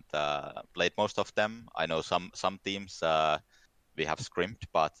haven't played most of them. I know some teams we have scrimped,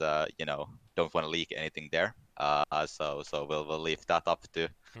 but don't want to leak anything there. So we'll leave that up to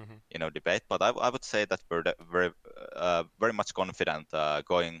debate. But I would say that we're very much confident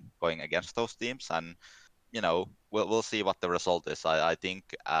going against those teams, and we'll see what the result is. I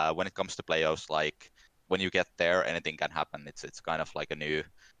think when it comes to playoffs, like when you get there, anything can happen. It's kind of like a new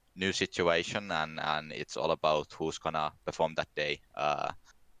situation, and it's all about who's gonna perform that day.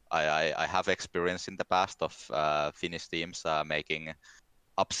 I have experience in the past of Finnish teams making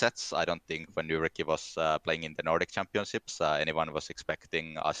upsets. I don't think when Nureki was playing in the Nordic Championships, anyone was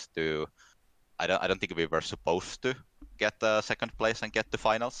expecting us to. I don't think we were supposed to get second place and get to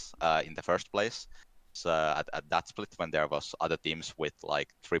finals in the first place. So at that split, when there was other teams with like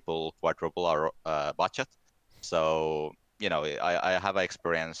triple, quadruple our budget. So I have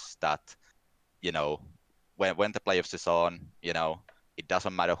experience that when the playoffs is on, it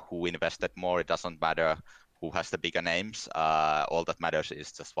doesn't matter who invested more. It doesn't matter who has the bigger names. All that matters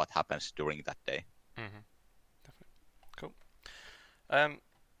is just what happens during that day. Mm-hmm. Definitely. Cool.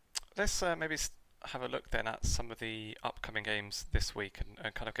 Let's maybe have a look then at some of the upcoming games this week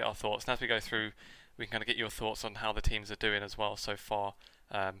and kind of get our thoughts. And as we go through, we can kind of get your thoughts on how the teams are doing as well so far.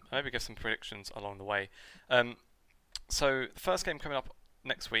 Maybe give some predictions along the way. So the first game coming up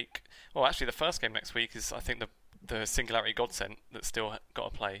next week. Well, actually, the first game next week is, I think, the Singularity Godsent that's still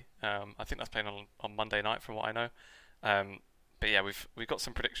got to play. I think that's playing on Monday night, from what I know. But yeah, we've got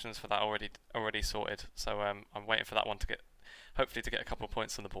some predictions for that already sorted. So I'm waiting for that one to hopefully get a couple of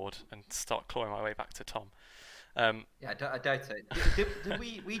points on the board and start clawing my way back to Tom. Yeah, I doubt it. Did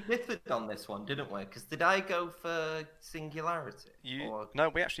we differed on this one, didn't we? Because did I go for Singularity? No,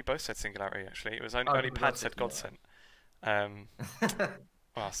 we actually both said Singularity. Actually, it was only Pad said Godsent.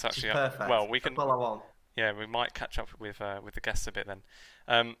 Well, so actually, perfect. We can. That's all I want. Yeah, we might catch up with the guests a bit then.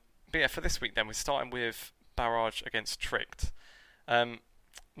 But yeah, for this week then, we're starting with Barrage against Tricked.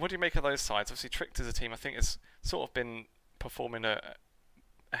 What do you make of those sides? Obviously, Tricked is a team I think has sort of been performing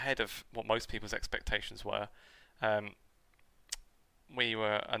ahead of what most people's expectations were. We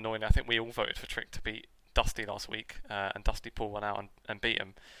were annoying. I think we all voted for Tricked to beat Dusty last week, and Dusty pulled one out and beat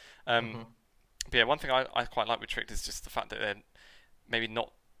him. But yeah, one thing I quite like with Tricked is just the fact that they're maybe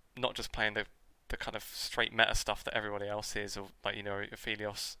not just playing the kind of straight meta stuff that everybody else is, or like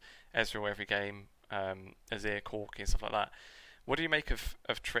Aphelios, Ezreal every game, Azir, Corki and stuff like that. What do you make of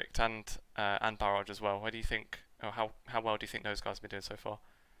Tricked and Barrage as well? Where do you think, or how well do you think those guys have been doing so far?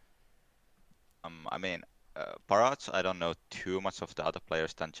 I mean, Barrage, I don't know too much of the other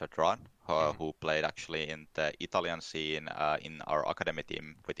players than Chadran, who played actually in the Italian scene in our academy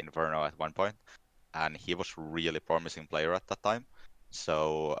team with Inferno at one point, and he was really promising player at that time.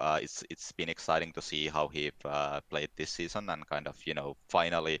 So it's been exciting to see how he played this season, and kind of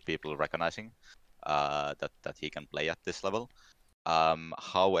finally people recognizing that he can play at this level.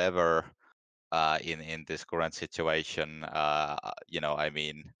 However, in this current situation, I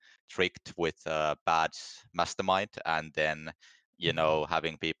mean, Tricked with bad mastermind, and then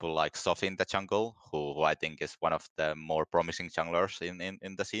having people like Sof in the jungle, who I think is one of the more promising junglers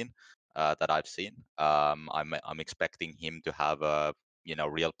in the scene that I've seen. I'm expecting him to have a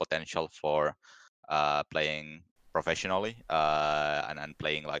real potential for playing professionally and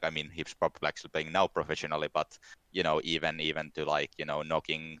playing, like, I mean, he's probably actually playing now professionally, but even to like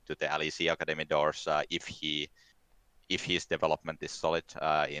knocking to the LEC academy doors if his development is solid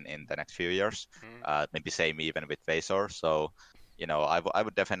in the next few years. Maybe same even with Vasor. So I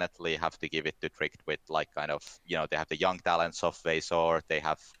would definitely have to give it to Tricked with, like, kind of they have the young talents of Vasor, they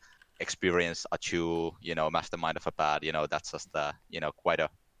have experience Achu, mastermind of a pad. That's just quite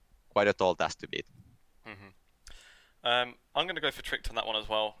a tall task to beat. I'm going to go for Tricked on that one as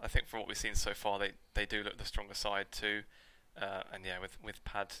well. I think from what we've seen so far, they do look the stronger side too. And yeah, with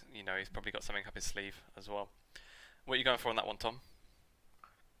Pad, he's probably got something up his sleeve as well. What are you going for on that one, Tom?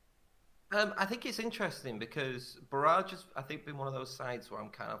 I think it's interesting because Barrage has, I think, been one of those sides where I'm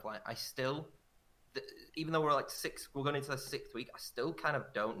kind of like, even though we're going into the 6th week, I still kind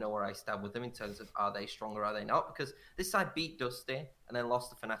of don't know where I stand with them in terms of are they strong or are they not? Because this side beat Dusty and then lost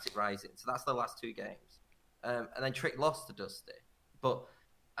to Fnatic Rising, so that's the last 2 games. And then Tricked lost to Dusty. But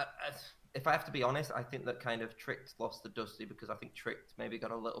if I have to be honest, I think that kind of Tricked lost to Dusty because I think Tricked maybe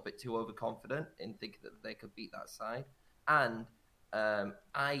got a little bit too overconfident in thinking that they could beat that side. And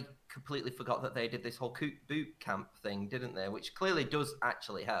I completely forgot that they did this whole boot camp thing, didn't they? Which clearly does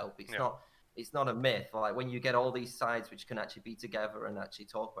actually help. It's not a myth. Like when you get all these sides which can actually be together and actually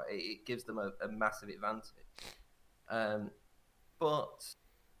talk about it, it gives them a massive advantage. But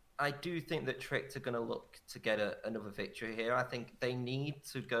I do think that Tricked are going to look to get another victory here. I think they need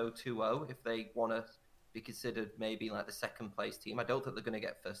to go 2-0 if they want to be considered maybe like the second place team. I don't think they're going to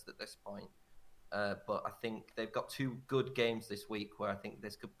get first at this point. But I think they've got 2 good games this week where I think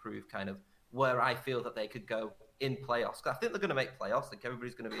this could prove kind of where I feel that they could go in playoffs. I think they're going to make playoffs. I think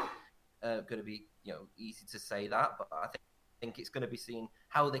everybody's going to be easy to say that, but I think it's going to be seeing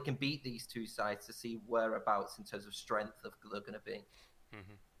how they can beat these 2 sides to see whereabouts in terms of strength they're going to be.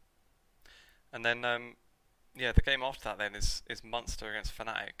 Mm-hmm. And then the game after that then is Munster against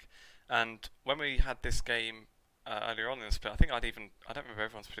Fnatic. And when we had this game earlier on in the split, I don't remember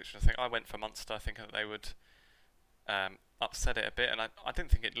everyone's prediction. I think I went for Munster, thinking that they would upset it a bit, and I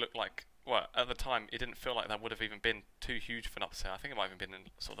didn't think it looked like, well, at the time it didn't feel like that would have even been too huge of an upset. I think it might have even been in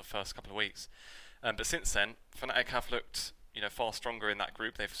sort of the first couple of weeks. But since then, Fnatic have looked far stronger in that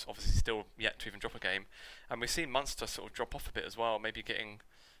group. They've obviously still yet to even drop a game, and we've seen Munster sort of drop off a bit as well, maybe getting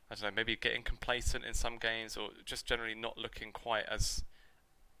complacent in some games, or just generally not looking quite as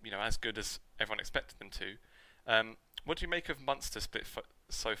as good as everyone expected them to. What do you make of Munster's split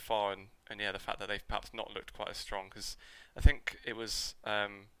so far, and the fact that they've perhaps not looked quite as strong? Because I think it was, I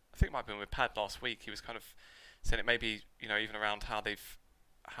think it might have been with Pad last week. He was kind of saying it maybe even around how they've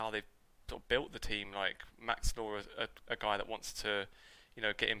sort of built the team. Like Max Law, a guy that wants to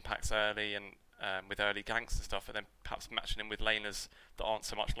get impacts early and with early ganks and stuff, and then perhaps matching him with laners that aren't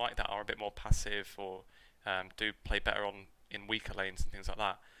so much like that, are a bit more passive, or do play better in weaker lanes and things like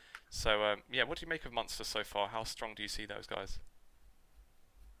that. So what do you make of Munster so far? How strong do you see those guys?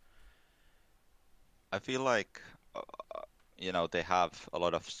 I feel like they have a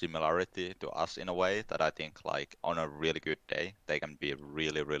lot of similarity to us in a way that I think like on a really good day they can be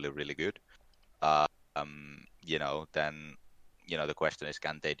really, really, really good. Then the question is,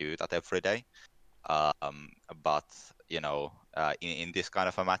 can they do that every day? But in this kind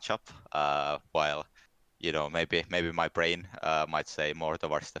of a matchup, while maybe my brain might say more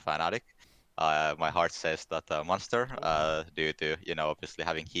towards the Fnatic, my heart says that Munster, due to obviously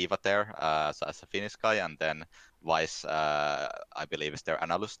having Kiva there as a Finnish guy, and then Vice, I believe is their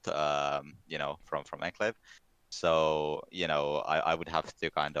analyst, from Enclave. So I would have to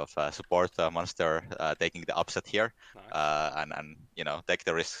kind of support Munster taking the upset here. Nice. And take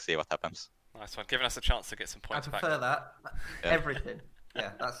the risk, see what happens. Nice one, giving us a chance to get some points back. I prefer that. Everything.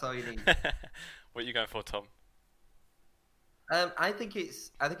 Yeah, that's all you need. What are you going for, Tom? I think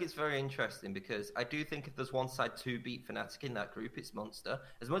it's very interesting, because I do think if there's one side to beat Fnatic in that group, it's Munster.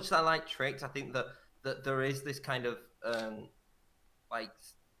 As much as I like Tricked, I think that there is this kind of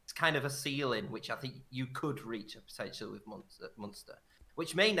it's kind of a ceiling which I think you could reach potentially with Munster,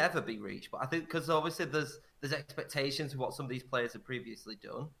 which may never be reached. But I think because obviously there's expectations of what some of these players have previously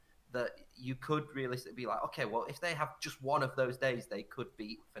done, that you could realistically be like, okay, well, if they have just one of those days, they could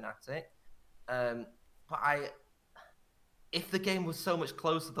beat Fnatic. But if the game was so much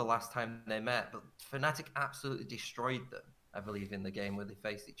closer the last time they met, but Fnatic absolutely destroyed them, I believe, in the game where they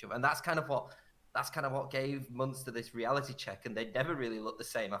faced each other, and that's kind of what gave Munster this reality check, and they never really looked the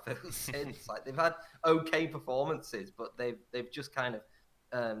same, I feel, since. Like, they've had okay performances, but they've just kind of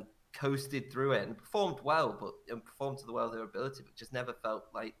coasted through it and performed well, and performed to the well of their ability, but just never felt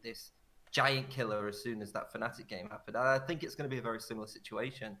like this giant killer as soon as that Fnatic game happened. And I think it's going to be a very similar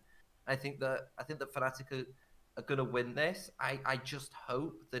situation. I think that Fnatic are going to win this. I just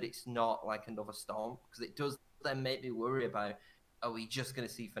hope that it's not like another storm, because it does then make me worry about, are we just going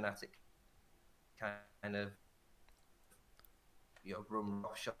to see Fnatic kind of run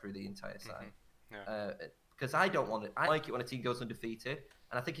roughshod through the entire side? Because I don't want it. I like it when a team goes undefeated,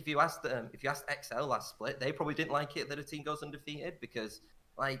 and I think if you asked XL last split, they probably didn't like it that a team goes undefeated, because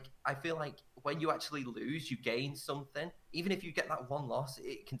I feel like when you actually lose, you gain something. Even if you get that one loss,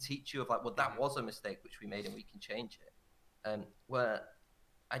 it can teach you of like, well, that was a mistake which we made and we can change it. Where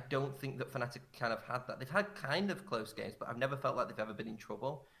I don't think that Fnatic kind of had that. They've had kind of close games, but I've never felt like they've ever been in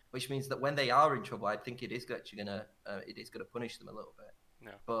trouble. Which means that when they are in trouble, I think it is actually gonna punish them a little bit.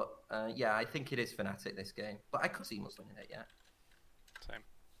 Yeah. But I think it is Fnatic this game. But I could see Muslim in it, yeah. Same.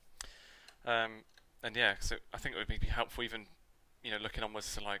 So I think it would be helpful even, looking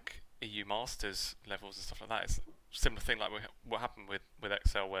onwards to like EU Masters levels and stuff like that. It's a similar thing like what happened with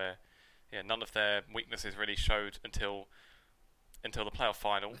XL, where none of their weaknesses really showed until the playoff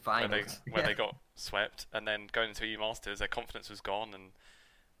final. Where they got swept, and then going into EU Masters, their confidence was gone, and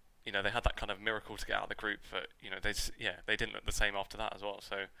they had that kind of miracle to get out of the group, but they didn't look the same after that as well.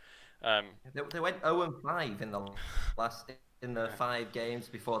 So They went 0-5 in the yeah. 5 games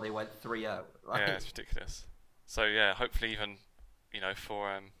before they went 3-0. Yeah, it's ridiculous. So yeah, hopefully even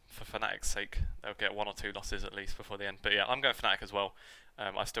for Fnatic's sake, they'll get 1 or 2 losses at least before the end. But yeah, I'm going Fnatic as well.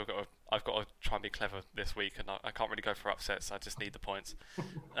 I've got to try and be clever this week, and I can't really go for upsets. I just need the points.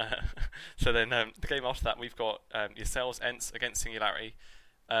 So then the game after that, we've got yourselves, ENCE against Singularity.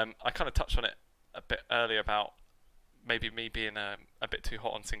 I kind of touched on it a bit earlier about maybe me being a bit too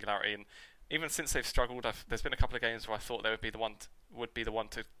hot on Singularity, and even since they've struggled, there's been a couple of games where I thought they would be the one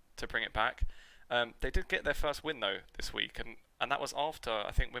to bring it back. They did get their first win though this week, and that was after,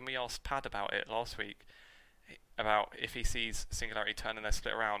 I think, when we asked Pad about it last week, about if he sees Singularity turning their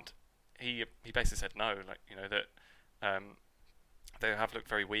split around. He basically said no, that they have looked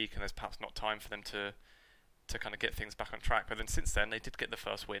very weak, and there's perhaps not time for them to kind of get things back on track. But then since then, they did get the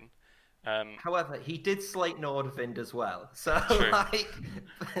first win. However, he did slate Nordavind as well, so True.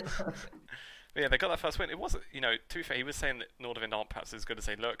 But yeah, they got that first win. It wasn't, to be fair, he was saying that Nordavind aren't perhaps as good as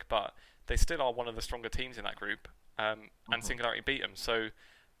they look, but they still are one of the stronger teams in that group, and Singularity beat them. So,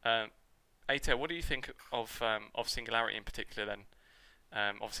 ATL, what do you think of Singularity in particular then?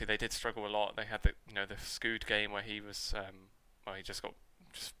 Obviously, they did struggle a lot. They had the Scoot game where he was, he just got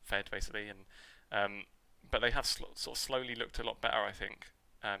fed basically, and but they have sort of slowly looked a lot better, I think.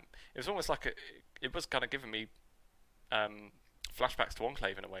 It was almost like it was kind of giving me flashbacks to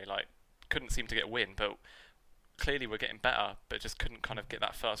Enclave in a way. Like, couldn't seem to get a win, but clearly we're getting better, but just couldn't kind of get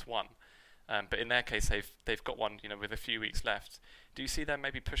that first one. But in their case, they've got one, with a few weeks left. Do you see them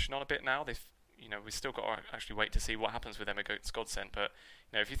maybe pushing on a bit now? We've still got to actually wait to see what happens with them against Godsent. But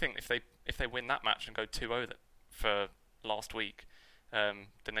if you think if they win that match and go 2-0 for last week, then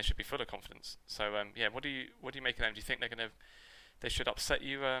they should be full of confidence. So what do you make of them? Do you think they should upset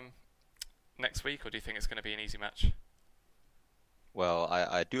you next week, or do you think it's going to be an easy match? Well,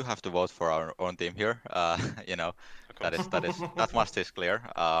 I do have to vote for our own team here. That much is clear.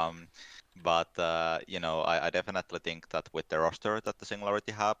 But I definitely think that with the roster that the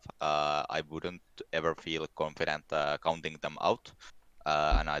Singularity have, I wouldn't ever feel confident counting them out.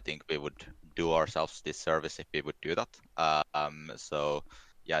 And I think we would do ourselves this service if we would do that. So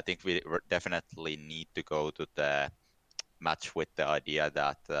yeah, I think we definitely need to go to the match with the idea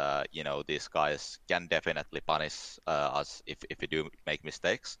that these guys can definitely punish us if we do make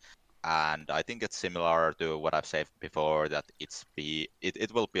mistakes. And I think it's similar to what I've said before, that it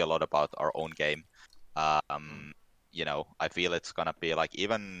will be a lot about our own game. I feel it's gonna be like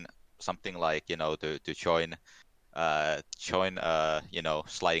even something like to join sliding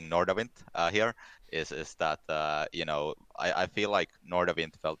Nordavind here is that I feel like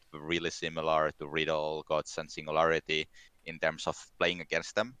Nordavind felt really similar to Riddle, Gods, and Singularity in terms of playing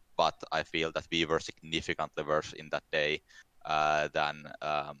against them, but I feel that we were significantly worse in that day than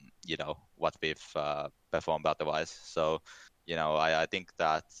what we've performed otherwise. So I think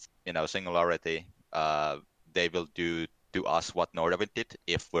that Singularity they will do to us what Nordavind did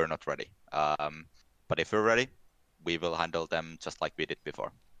if we're not ready. But if we're ready, we will handle them just like we did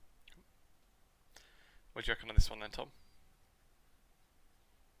before. What do you reckon on this one then, Tom?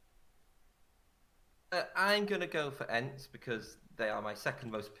 I'm going to go for ENCE because they are my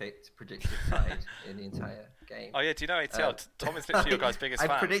second most picked predicted side in the entire game. Oh yeah, do you know ATL? Tom is literally your guy's biggest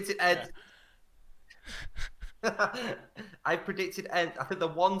fan. I predicted ENCE. I predicted ENCE. I think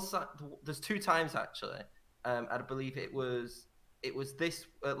there's 2 times actually. I believe it was this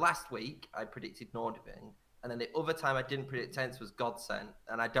last week I predicted Nordavind, and then the other time I didn't predict ENCE was Godsent,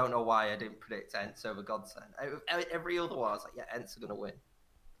 and I don't know why I didn't predict ENCE over Godsent. Every other one I was like, yeah, ENCE are going to win.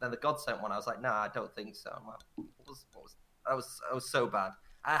 Then the Godsent one, I was like, nah, I don't think so. I'm like, I was so bad.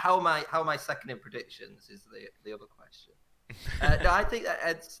 How am I second in predictions is the other question. No, I think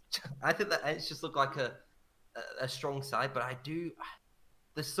that ENCE just look like a strong side, but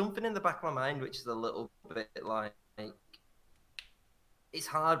there's something in the back of my mind which is a little bit like, it's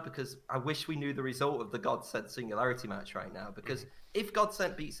hard because I wish we knew the result of the Godsent Singularity match right now, because if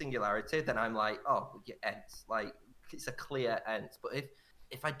Godsent beat Singularity, then I'm like, oh, yeah, ENCE. Like, it's a clear ENCE. But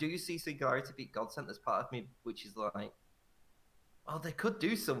if I do see Singularity beat Godsent, there's part of me which is like, oh, they could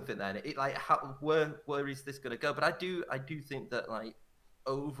do something then. Where is this going to go? But I do think that, like,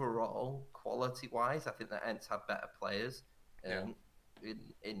 overall, quality-wise, I think that ENCE have better players in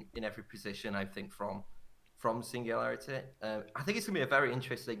every position, I think, from Singularity. I think it's going to be a very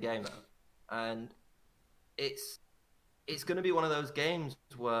interesting game, though. And it's going to be one of those games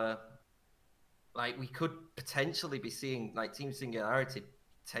where, like, we could potentially be seeing, like, Team Singularity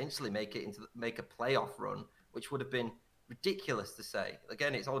potentially make a playoff run, which would have been ridiculous to say.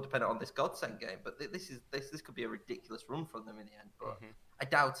 Again, it's all dependent on this Godsend game, but this could be a ridiculous run from them in the end. But I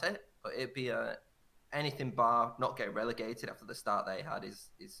doubt it. But it'd be anything bar not getting relegated after the start they had is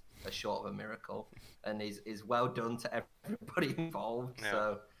a short of a miracle, and is well done to everybody involved. Yeah.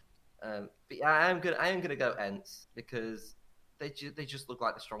 So, but yeah, I am gonna go ENCE because they just look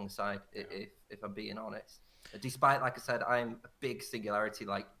like the strong side. If I'm being honest, despite, like I said, I'm a big Singularity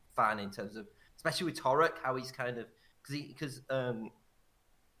fan in terms of, especially with Torek, how he's kind of because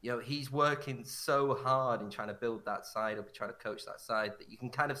he's working so hard in trying to build that side up, trying to coach that side, that you can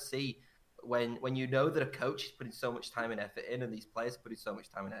kind of see when you know that a coach is putting so much time and effort in, and these players are putting so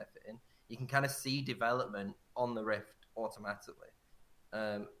much time and effort in, you can kind of see development on the Rift automatically.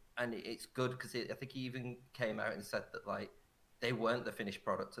 And it's good because I think he even came out and said that they weren't the finished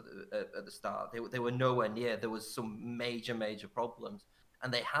product at the start. They were nowhere near. There was some major problems,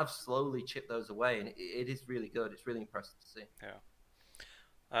 and they have slowly chipped those away, and it is really good. It's really impressive to see. Yeah.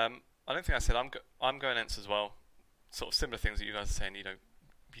 I don't think I said I'm going ENCE as well. Sort of similar things that you guys are saying.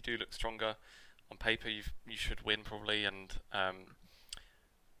 You do look stronger on paper. You should win probably, and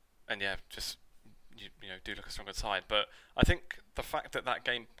yeah, just you do look a stronger side. But I think the fact that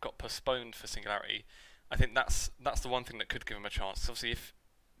game got postponed for Singularity, I think that's the one thing that could give them a chance. Obviously,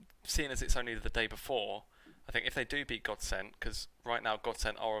 seeing as it's only the day before, I think if they do beat Godsend, because right now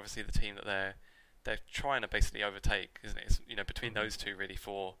Godsend are obviously the team that they're trying to basically overtake, isn't it? It's, between those two really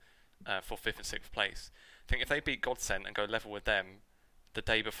for 5th and 6th place. I think if they beat Godsend and go level with them the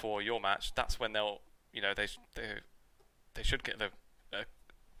day before your match, that's when they'll they should get the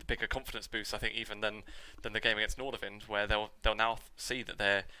bigger confidence boost, I think, even than the game against Nordavind, where they'll now see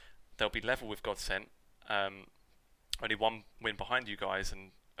that they'll be level with Godsend, only one win behind you guys,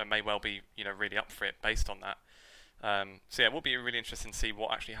 and may well be really up for it based on that. So yeah, it will be really interesting to see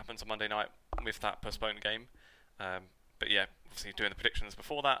what actually happens on Monday night with that postponed game. But yeah, obviously doing the predictions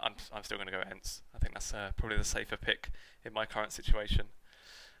before that, I'm still going to go ENCE. I think that's probably the safer pick in my current situation.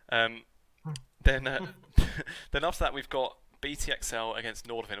 Then after that we've got BTXL against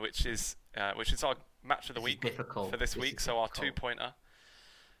Nordavind, which is our match of the week for this week. So our 2-pointer.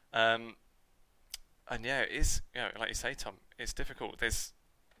 And yeah, it is, like you say, Tom, it's difficult.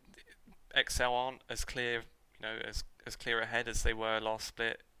 XL aren't as clear, as clear ahead as they were last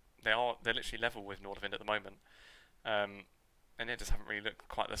split. They're literally level with Nordavind at the moment, and it just haven't really looked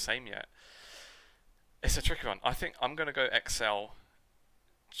quite the same yet. It's a tricky one. I think I'm going to go XL,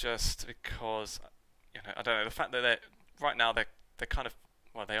 just because I don't know, the fact that they're kind of,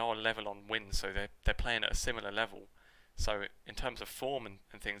 well, they are level on wins, so they're playing at a similar level. So in terms of form and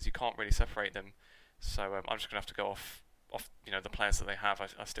things, you can't really separate them. So I'm just going to have to go off the players that they have.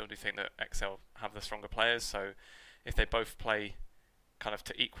 I still do think that XL have the stronger players. So if they both play kind of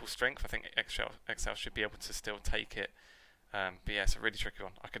to equal strength, I think XL should be able to still take it. But yeah, it's a really tricky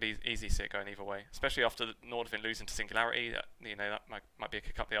one. I could easily see it going either way, especially after Nordavind losing to Singularity. That might be a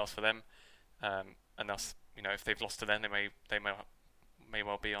kick up the arse for them. And thus, if they've lost to them, they may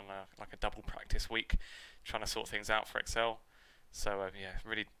well be on a double practice week, trying to sort things out for XL. So yeah,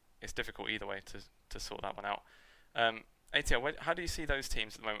 really, it's difficult either way to sort that one out. ATL, how do you see those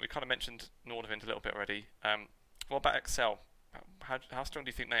teams at the moment? We kind of mentioned Nordavind a little bit already. What about XL? How strong do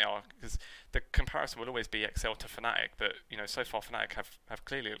you think they are? Because the comparison will always be XL to Fnatic, but so far Fnatic have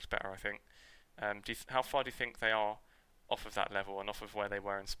clearly looked better, I think. How far do you think they are off of that level and off of where they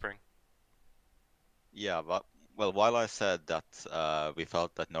were in spring? Yeah, but well, while I said that we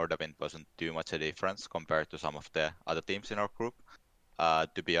felt that Nordavind wasn't too much a difference compared to some of the other teams in our group,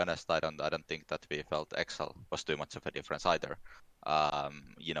 to be honest, I don't think that we felt XL was too much of a difference either.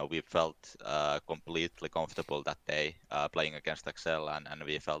 We felt completely comfortable that day playing against XL, and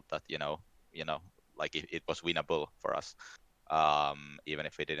we felt that like it was winnable for us, even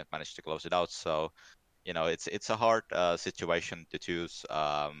if we didn't manage to close it out. So it's a hard situation to choose.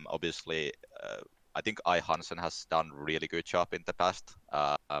 Obviously, I think Hansen has done really good job in the past.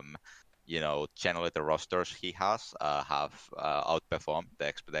 Generally the rosters he has have outperformed the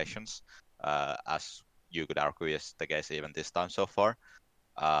expectations, as you could argue is the case even this time so far.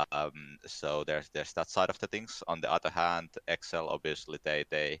 So there's that side of the things. On the other hand, XL obviously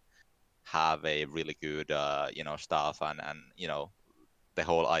they have a really good staff and the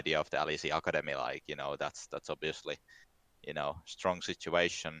whole idea of the LEC Academy, that's obviously strong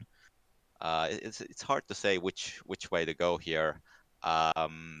situation. It's hard to say which way to go here.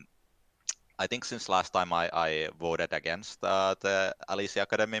 I think since last time I voted against the LEC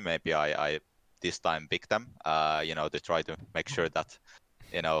Academy, maybe I this time picked them, to try to make sure that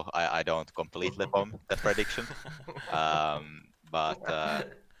I don't completely bomb the prediction.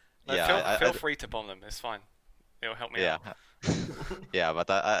 Feel free to bomb them. It's fine. It'll help me Yeah. out. Yeah, but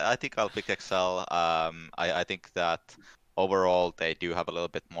I think I'll pick Excel. I think that overall they do have a little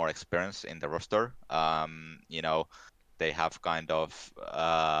bit more experience in the roster. They have kind of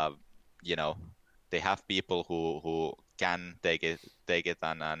you know they have people who can take it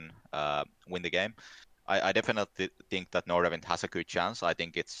and win the game. I definitely think that Nordavind has a good chance. I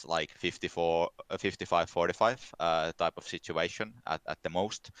think it's like 55-45 type of situation at the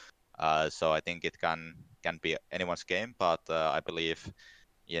most. So I think it can be anyone's game, but I believe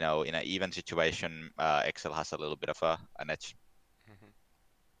in an even situation, Excel has a little bit of an edge. Mhm.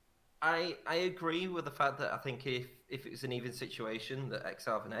 I agree with the fact that I think if it's an even situation that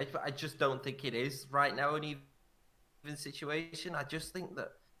XL have an edge, but I just don't think it is right now an even situation. I just think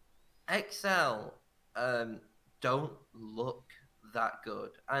that XL don't look that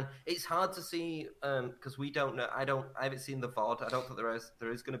good, and it's hard to see because we don't know. I haven't seen the VOD. I don't think there is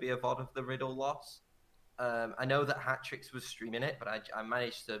going to be a VOD of the Riddle loss. I know that Hatrix was streaming it, but I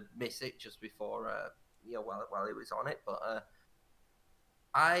managed to miss it just before while it was on it. But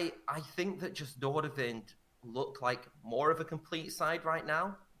I think that just Nordavind look like more of a complete side right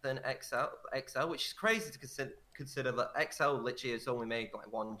now than XL, which is crazy to consider that XL literally has only made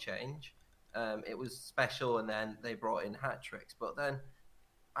like one change. It was special, and then they brought in hat tricks. But then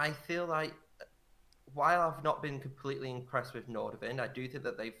I feel like while I've not been completely impressed with Nordavind, I do think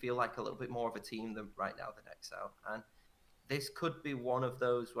that they feel like a little bit more of a team than right now than XL, and this could be one of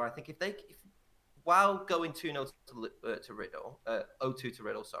those where I think if while going 2-0 to Riddle, 0-2 to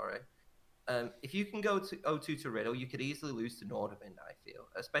Riddle, sorry. If you can go to 0-2 to Riddle, you could easily lose to Nordavind, I feel.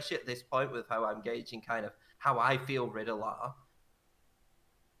 Especially at this point with how I'm gauging kind of how I feel Riddle are.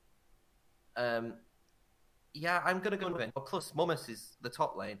 Yeah, I'm going to go Nordavind. Oh, plus, Mummus is the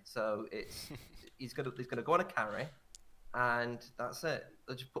top lane, so he's gonna go on a carry, and that's it.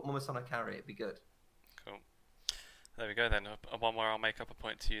 They'll just put Mummus on a carry, it'd be good. Cool. There we go then. A one where I'll make up a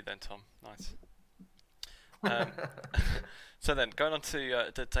point to you then, Tom. Nice. So then, going on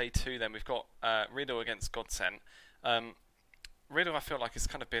to the day 2, then we've got Riddle against Godsent. Riddle, I feel like it's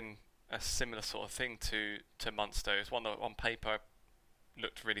kind of been a similar sort of thing to Munster. It's one that on paper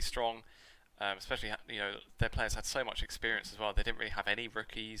looked really strong, especially their players had so much experience as well. They didn't really have any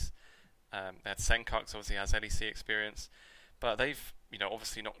rookies. They had Senkux, obviously has LEC experience, but they've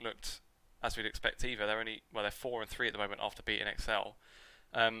obviously not looked as we'd expect either. They're 4-3 at the moment after beating XL.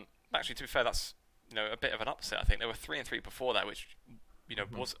 Actually, to be fair, that's a bit of an upset. I think they were 3-3 before that, which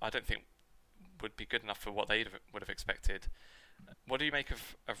was I don't think would be good enough for what they would have expected. What do you make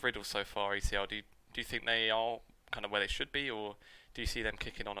of Riddle so far, ATL? Do you think they are kind of where they should be, or do you see them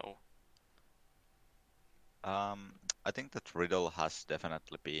kicking on at all? I think that Riddle has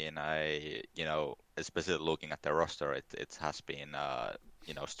definitely been especially looking at the roster, it has been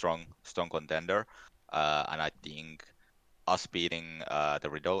strong contender, and I think us beating the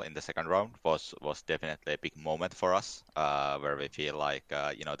Riddle in the second round was definitely a big moment for us, where we feel like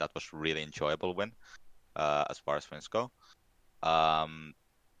that was really enjoyable win as far as wins go.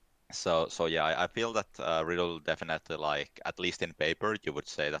 So yeah, I feel that Riddle definitely, like, at least in paper, you would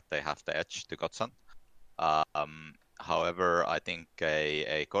say that they have the edge to Godsent. However, I think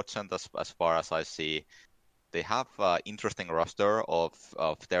a Godsent, as far as I see, they have interesting roster of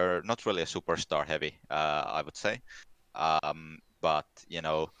they're not really a superstar heavy, I would say. But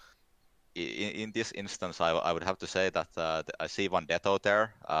in this instance, I would have to say that I see one Deto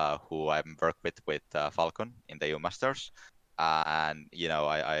there, who I've worked with Falcon in the EU Masters, and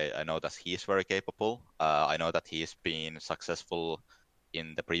I know that he's very capable. I know that he's been successful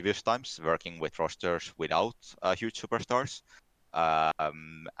in the previous times working with rosters without huge superstars,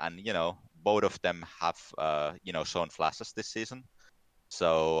 and both of them have shown flashes this season.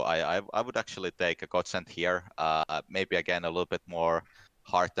 So I would actually take a Godsent here. Maybe again a little bit more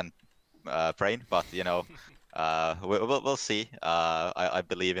heart than brain, but we'll see. I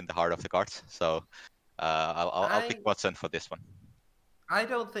believe in the heart of the cards, so I'll pick Godsent for this one. I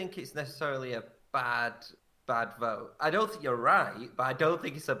don't think it's necessarily a bad vote. I don't think you're right, but I don't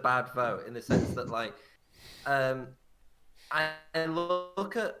think it's a bad vote in the sense that I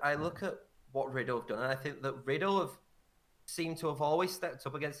look at what Riddle have done, and I think that Riddle have seemed to have always stepped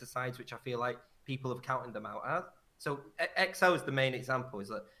up against the sides which I feel like people have counted them out at. So XO is the main example, is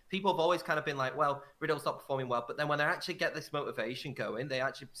that people have always kind of been like, well, Riddle's not performing well, but then when they actually get this motivation going, they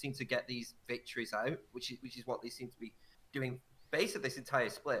actually seem to get these victories out, which is what they seem to be doing basically this entire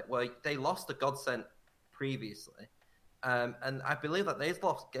split, where they lost to Godsent previously. And I believe that they've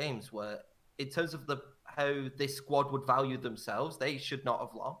lost games where, in terms of how this squad would value themselves, they should not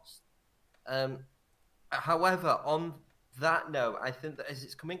have lost. However, on that note, I think that as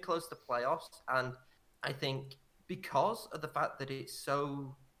it's coming close to playoffs, and I think because of the fact that it's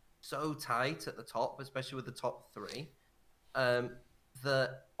so tight at the top, especially with the top three, that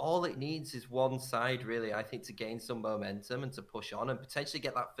all it needs is one side, really, I think, to gain some momentum and to push on and potentially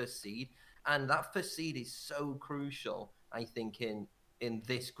get that first seed. And that first seed is so crucial, I think, in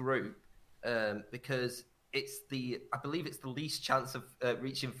this group, because I believe it's the least chance of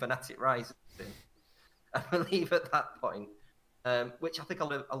reaching Fnatic Rising, I believe, at that point, which I think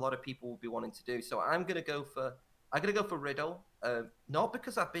a lot of people will be wanting to do. So I'm gonna go for Riddle, not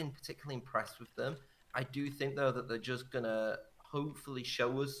because I've been particularly impressed with them. I do think though that they're just gonna hopefully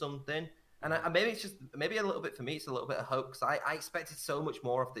show us something, and maybe it's just maybe a little bit for me. It's a little bit of hope because I expected so much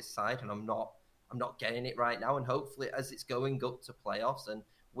more of this side, and I'm not getting it right now. And hopefully, as it's going up to playoffs, and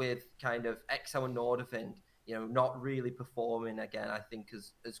with kind of EXO and Nordavind, not really performing again, I think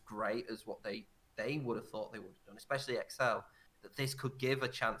as great as what they would have thought they would have done, especially XL, that this could give a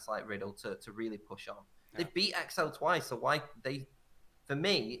chance like Riddle to really push on. Yeah. They've beat XL twice, so why they? For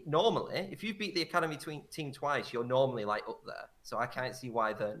me, normally, if you beat the Academy team twice, you're normally like up there. So I can't see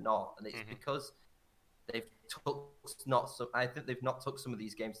why they're not, and it's because they've I think they've not took some of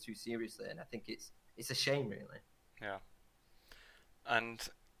these games too seriously, and I think it's a shame, really. Yeah. And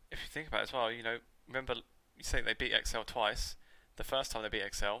if you think about it as well, remember you say they beat XL twice. The first time they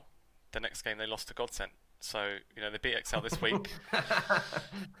beat XL, the next game they lost to Godsent. So they beat XL this week.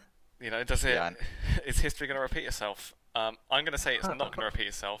 Does it? Yeah. Is history going to repeat itself? I'm going to say it's not going to repeat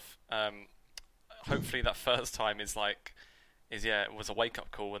itself. Hopefully that first time it was a wake up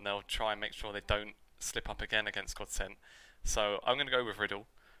call, and they'll try and make sure they don't slip up again against Godsent. So I'm going to go with Riddle.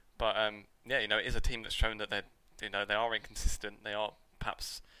 But it is a team that's shown that they are inconsistent. They are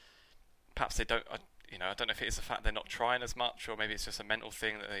perhaps they don't. I don't know if it is the fact they're not trying as much, or maybe it's just a mental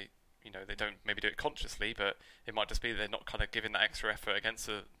thing that they don't maybe do it consciously, but it might just be they're not kind of giving that extra effort against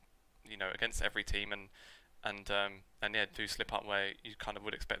against every team, and do slip up where you kind of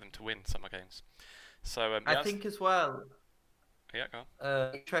would expect them to win summer games. So I think as well. Yeah, go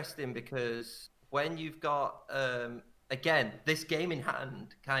on. Interesting because when you've got again this game in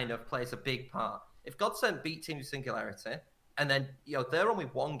hand kind of plays a big part. If Godsent beat Team Singularity, and then they're only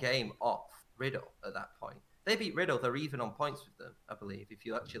one game off Riddle at that point. They beat Riddle, they're even on points with them, I believe, if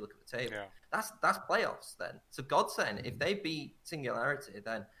you actually look at the table. Yeah. That's playoffs then. So Godsent, if they beat Singularity,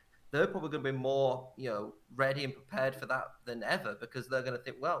 then they're probably going to be more, ready and prepared for that than ever, because they're going to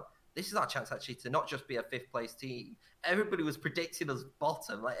think, well, this is our chance actually to not just be a fifth place team. Everybody was predicting us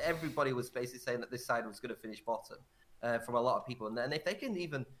bottom. Like everybody was basically saying that this side was going to finish bottom from a lot of people. And then if they can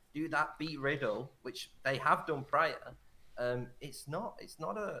even do that, beat Riddle, which they have done prior, it's not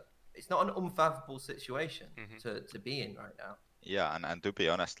an unfathomable situation to be in right now. Yeah, and to be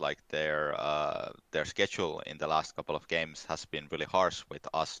honest, like their schedule in the last couple of games has been really harsh with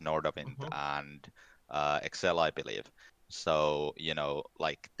us, Nordavind, and Excel, I believe. So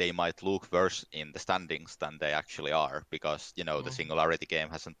like they might look worse in the standings than they actually are, because the Singularity game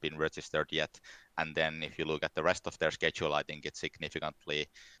hasn't been registered yet. And then if you look at the rest of their schedule, I think it's significantly,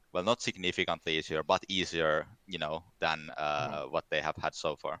 well, not significantly easier, but easier, than what they have had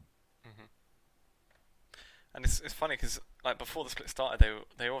so far. And it's funny because like before the split started,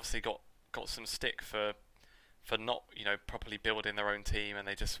 they obviously got some stick for not properly building their own team, and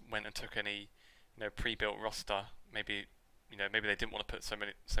they just went and took any pre-built roster. Maybe maybe they didn't want to put so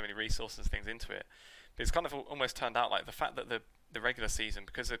many resources and things into it. But it's kind of almost turned out like the fact that the regular season,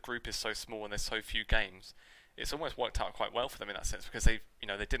 because the group is so small and there's so few games, it's almost worked out quite well for them in that sense, because they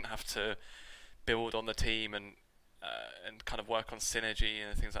didn't have to build on the team and kind of work on synergy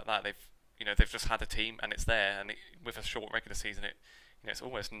and things like that. They've just had a team and it's there, and with a short regular season, it's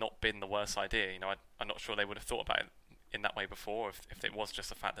almost not been the worst idea. I'm not sure they would have thought about it in that way before, if it was just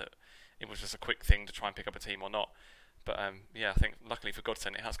the fact that it was just a quick thing to try and pick up a team or not. But I think luckily for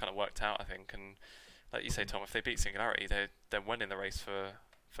Godsent, it has kind of worked out, I think. And like you say, Tom, if they beat Singularity, they're winning the race for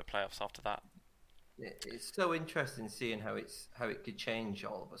playoffs after that. It's so interesting seeing how it could change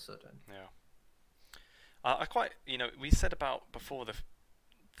all of a sudden. Yeah. I quite we said about before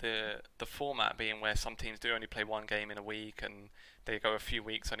the format being where some teams do only play one game in a week, and they go a few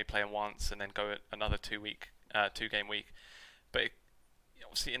weeks only playing once, and then go another 2 game week. But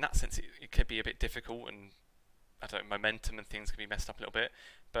obviously, in that sense, it could be a bit difficult, and I don't know, momentum and things can be messed up a little bit.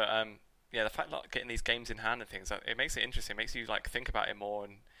 But the fact that getting these games in hand and things, it makes it interesting. It makes you like think about it more,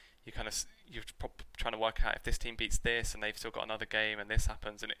 and you're trying to work out if this team beats this, and they've still got another game, and this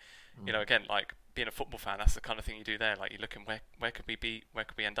happens, and again, like being a football fan, that's the kind of thing you do there. Like you're looking where could we be, where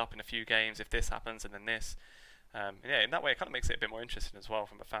could we end up in a few games if this happens and then this. In that way, it kind of makes it a bit more interesting as well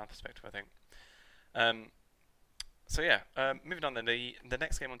from a fan perspective, I think. Moving on then, the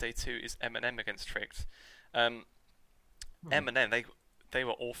next game on day 2 is M&M against Tricked. M&M, they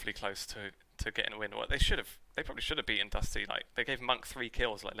were awfully close to getting a win. Well, they probably should have beaten Dusty. Like they gave Monk 3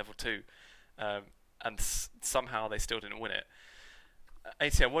 kills, like level 2, and somehow they still didn't win it.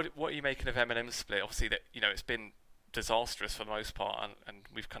 ATL, what are you making of M&M's split? Obviously, that it's been disastrous for the most part, and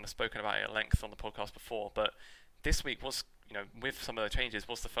we've kind of spoken about it at length on the podcast before. But this week was, with some of the changes,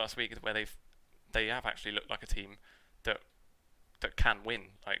 was the first week where they have actually looked like a team that can win.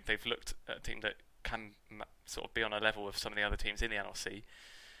 Like they've looked at a team that can sort of be on a level with some of the other teams in the NLC.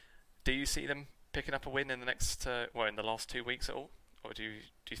 Do you see them picking up a win in the next, in the last 2 weeks at all, or do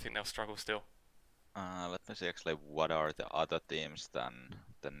you think they'll struggle still? Let me see actually what are the other teams than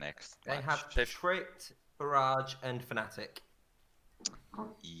the next They match. have Tricked, Barrage, and Fnatic.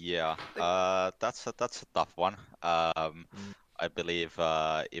 Yeah, that's a tough one. I believe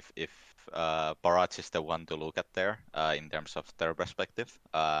if Barrage is the one to look at there in terms of their perspective.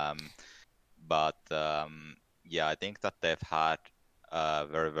 But yeah, I think that they've had a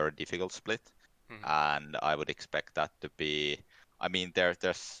very, very difficult split, and I would expect that to be. I mean,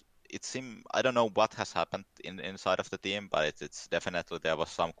 there's. It seems I don't know what has happened inside of the team, but it's definitely there was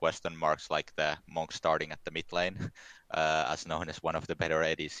some question marks, like the Monk starting at the mid lane, as known as one of the better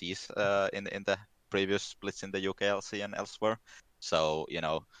ADCs in the previous splits in the UKLC and elsewhere. So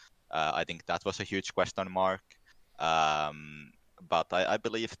I think that was a huge question mark. But I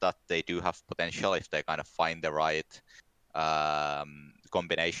believe that they do have potential if they kind of find the right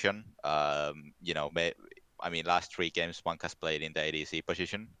combination. I mean, last 3 games, Monk has played in the ADC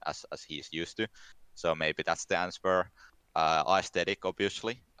position as he's used to, so maybe that's the answer. Aesthetic,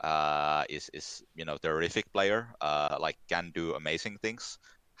 obviously, is terrific player. Like can do amazing things.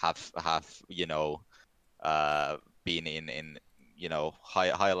 Have been in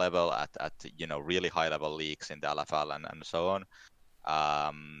high level at really high level leagues in the LFL and so on.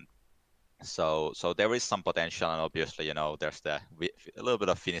 So there is some potential, and obviously there's a little bit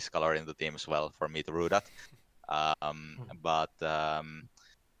of Finnish color in the team as well for me to root at. But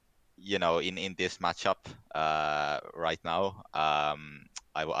in this matchup right now,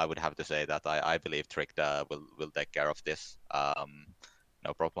 I would have to say that I believe Tricked will take care of this.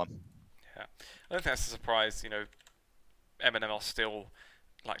 No problem. Yeah, I don't think that's a surprise. M&M are still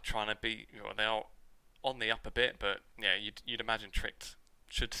like trying to be. They are on the up a bit, but yeah, you'd imagine Tricked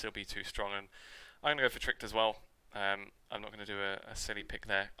should still be too strong, and I'm gonna go for Tricked as well. I'm not gonna do a silly pick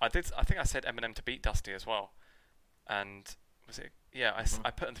there. I think I said M&M to beat Dusty as well, and was it? Yeah,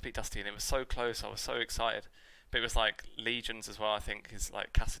 I put them to beat Dusty, and it was so close. I was so excited, but it was like Legions as well. I think his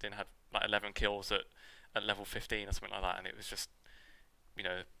like Kassadin had like 11 kills at level 15 or something like that, and it was just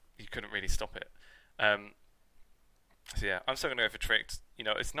you couldn't really stop it. So yeah, I'm still gonna go for Tricked.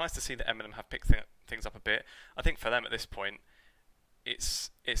 It's nice to see that M&M have picked things up a bit. I think for them at this point, it's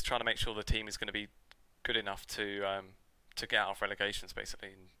trying to make sure the team is going to be good enough to get out of relegations basically,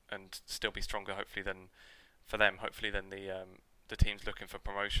 and still be stronger hopefully than the teams looking for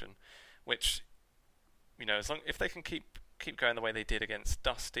promotion, which if they can keep going the way they did against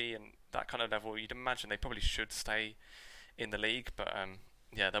Dusty and that kind of level, you'd imagine they probably should stay in the league. But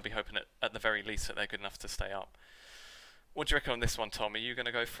yeah, they'll be hoping at the very least that they're good enough to stay up. What do you reckon on this one, Tom? Are you going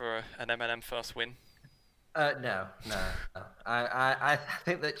to go for an M&M first win? No. I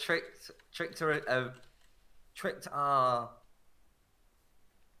think that Tricked are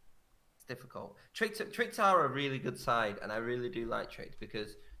it's difficult. Tricked are a really good side, and I really do like Tricked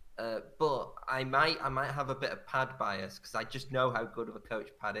because. But I might have a bit of Pad bias because I just know how good of a coach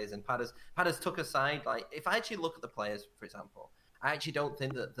Pad is, and Pad has took a side. Like if I actually look at the players, for example, I actually don't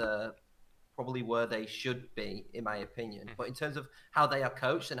think that they're probably where they should be, in my opinion. But in terms of how they are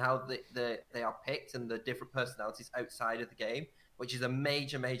coached and how they are picked and the different personalities outside of the game, which is a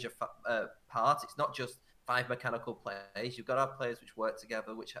major part. It's not just 5 mechanical players. You've got to have players which work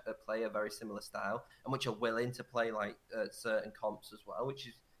together, which play a very similar style, and which are willing to play like certain comps as well, which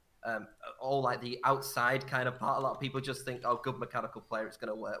is all like the outside kind of part. A lot of people just think, oh, good mechanical player, it's going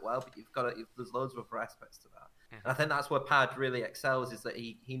to work well, but there's loads of other aspects to that. And I think that's where Pad really excels, is that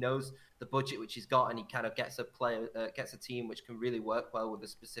he knows the budget which he's got, and he kind of gets a team which can really work well with a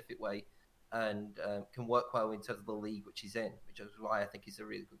specific way, and can work well in terms of the league which he's in, which is why I think he's a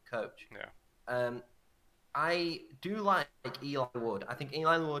really good coach. Yeah. I do like Eli Wood. I think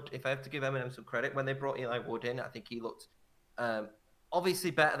Eli Wood, if I have to give M&M some credit, when they brought Eli Wood in, I think he looked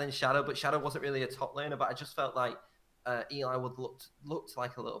obviously better than Shadow, but Shadow wasn't really a top laner. But I just felt like Eli Wood looked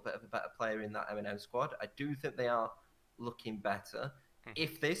like a little bit of a better player in that M&M squad. I do think they are looking better.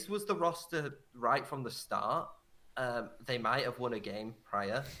 If this was the roster right from the start, they might have won a game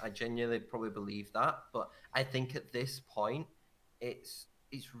prior. I genuinely probably believe that. But I think at this point, it's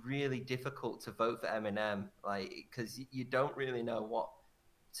it's really difficult to vote for M&M, like, because you don't really know what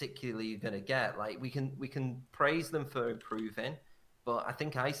particularly you're going to get. Like, we can praise them for improving, but I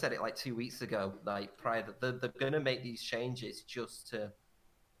think I said it like 2 weeks ago, like prior, that they're going to make these changes just to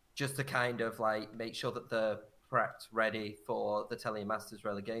kind of like make sure that they're prepped ready for the Telemasters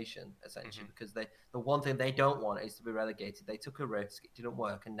relegation, essentially, because the one thing they don't want is to be relegated. They took a risk, it didn't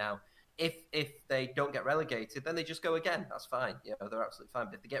work, and now if they don't get relegated, then they just go again. That's fine, they're absolutely fine.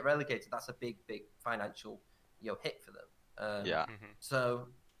 But if they get relegated, that's a big financial hit for them. So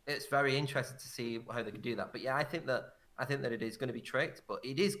it's very interesting to see how they can do that. But yeah, I think that it is going to be tricked, but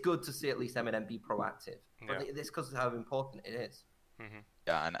it is good to see at least M&M be proactive. But it's because of how important it is.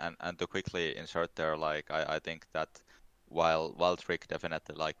 Yeah, and to quickly insert there, like I think that while Trick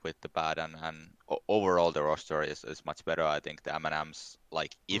definitely, like, with the bad and overall the roster is much better, I think the M&Ms,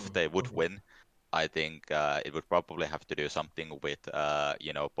 like, if they would win, I think it would probably have to do something with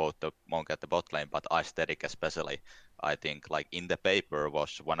both the Monk at the bot lane, but aesthetic especially. I think, like, in the paper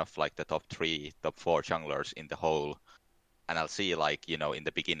was one of like the top 3, top 4 junglers in the whole NLC, like, in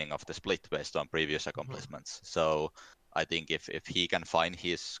the beginning of the split based on previous accomplishments. So I think if he can find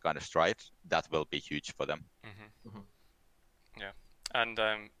his kind of stride, that will be huge for them. Yeah, and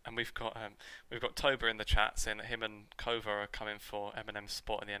we've got Toba in the chat saying that him and Kova are coming for M&M's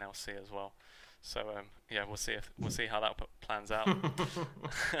spot in the NLC as well. So yeah, we'll see how that plans out.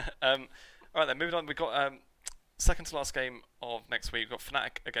 All right then, moving on. We've got second to last game of next week. We've got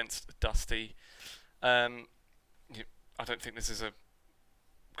Fnatic against Dusty. I don't think this is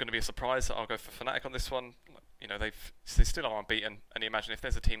going to be a surprise that I'll go for Fnatic on this one. They still are unbeaten, and you imagine if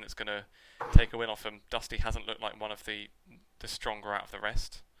there's a team that's going to take a win off them, Dusty hasn't looked like one of the stronger out of the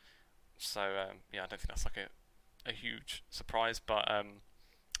rest. So yeah, I don't think that's like a huge surprise, but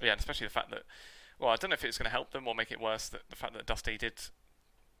yeah, and especially the fact that, well, I don't know if it's going to help them or make it worse, that the fact that Dusty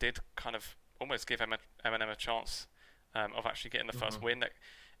did kind of almost give M&M a chance of actually getting the first win. That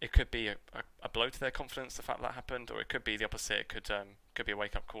it could be a blow to their confidence, the fact that happened, or it could be the opposite. It could be a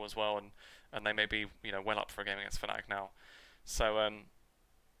wake up call as well, and they may be well up for a game against Fnatic now. So I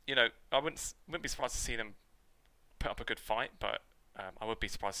wouldn't be surprised to see them put up a good fight, but I would be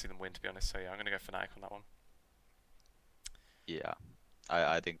surprised to see them win, to be honest. So yeah, I'm going to go Fnatic on that one. Yeah,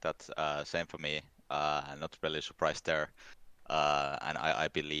 I think that's same for me. Not really surprised there. And I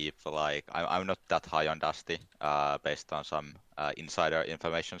believe, like, I'm not that high on Dusty based on some insider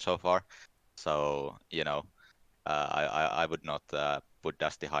information so far. So I would not put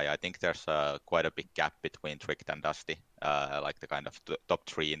Dusty high. I think there's quite a big gap between Tricked and Dusty, like the kind of top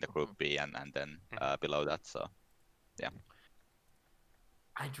 3 in the group B and then below that. So yeah.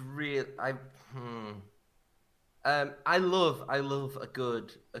 I love a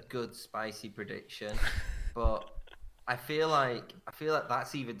good spicy prediction, but I feel like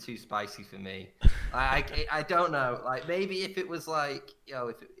that's even too spicy for me. I don't know. Like, maybe if it was like,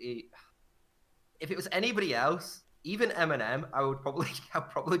 if it was anybody else, even M&M, I'd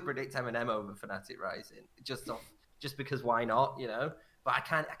probably predict M&M over Fnatic Rising, just because why not, But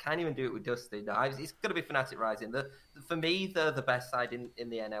I can't even do it with Dusty. No, it's gonna be Fnatic Rising. For me, they're the best side in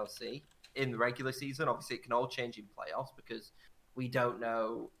the NLC in the regular season. Obviously, it can all change in playoffs because we don't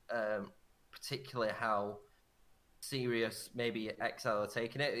know particularly how serious maybe XL are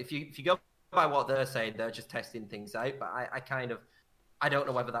taking it. If you go by what they're saying, they're just testing things out. But I don't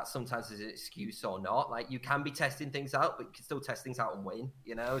know whether that sometimes is an excuse or not. Like, you can be testing things out, but you can still test things out and win.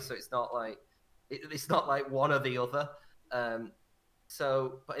 So it's not like one or the other.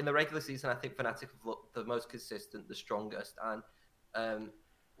 But in the regular season, I think Fnatic have looked the most consistent, the strongest, and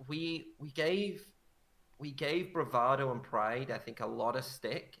we gave Bravado and Pride, I think, a lot of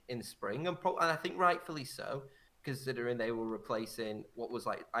stick in spring, and I think rightfully so, considering they were replacing what was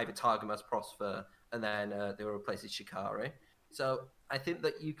like either Targamas, Prosper, and then they were replacing Shikari. So I think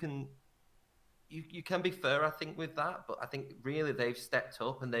that you can be fair, I think, with that, but I think really they've stepped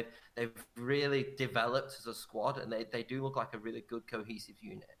up and they've really developed as a squad, and they do look like a really good cohesive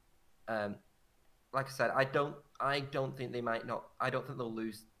unit. Like I said, I don't think they'll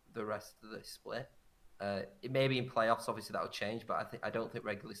lose the rest of the split. It may be in playoffs, obviously that will change, but I don't think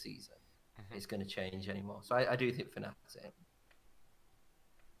regular season is going to change anymore. So I do think Fnatic.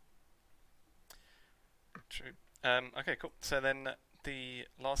 True. Okay, cool. So then the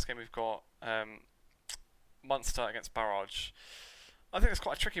last game we've got Munster against Barrage. I think it's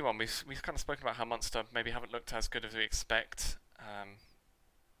quite a tricky one. We've kind of spoken about how Munster maybe haven't looked as good as we expect,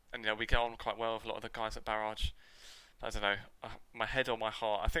 and we get on quite well with a lot of the guys at Barrage. I don't know, my head or my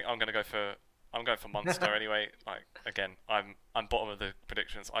heart. I think I'm going for Munster anyway. Like, again, I'm bottom of the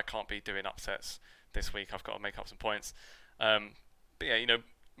predictions. I can't be doing upsets this week. I've got to make up some points. But But yeah,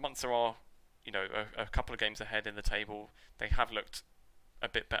 Munster are, a couple of games ahead in the table. They have looked a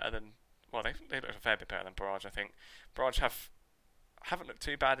bit better than, well, they looked a fair bit better than Barrage, I think. Barrage haven't looked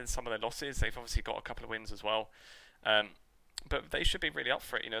too bad in some of their losses. They've obviously got a couple of wins as well. But they should be really up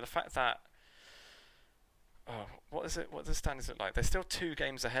for it. The fact that, what is it? What does the standings look like? They're still 2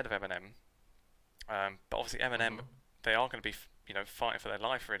 games ahead of M&M. But obviously M&M, they are going to be, fighting for their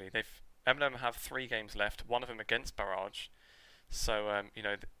life, really. M&M have 3 games left, one of them against Barrage. So,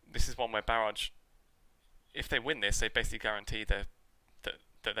 this is one where Barrage, if they win this, they basically guarantee that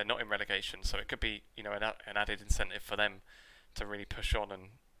they're not in relegation. So it could be, an added incentive for them to really push on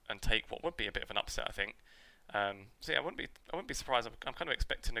and take what would be a bit of an upset, I think. So yeah, I wouldn't be surprised. I'm kind of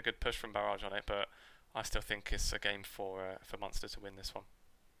expecting a good push from Barrage on it, but I still think it's a game for Munster to win this one.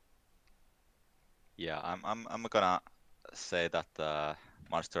 Yeah, I'm gonna say that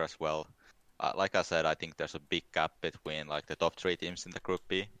Munster as well. Like I said, I think there's a big gap between like the top 3 teams in the Group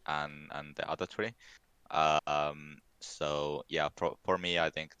B and the other 3. So yeah, for me,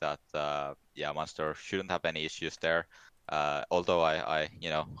 I think that Munster shouldn't have any issues there. Although I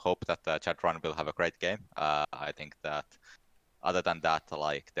hope that Chad Run will have a great game. I think that other than that,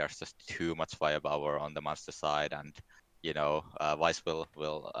 like there's just too much firepower on the Munster side, and Vice will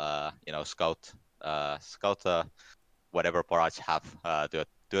scout whatever Barrage have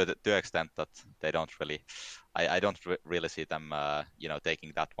to the extent that they don't really. I don't really see them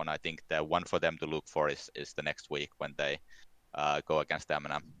taking that one. I think the one for them to look for is the next week when they go against M&M.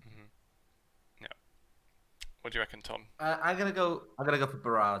 Mm-hmm. Yeah. What do you reckon, Tom? I'm gonna go for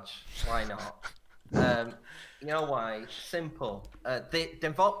Barrage. Why not? You know why? Simple.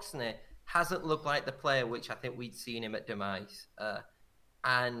 Den Voxne hasn't looked like the player which I think we'd seen him at Demise,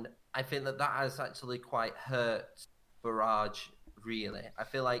 and I think that has actually quite hurt Barrage. Really, I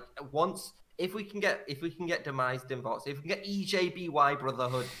feel like if we can get Demise Den Voxne, if we can get EJBY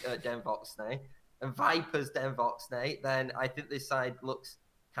Brotherhood Den Voxne and Vipers Den Voxne, then I think this side looks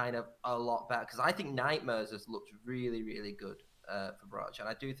kind of a lot better, because I think Nightmares has looked really, really good for Barrage, and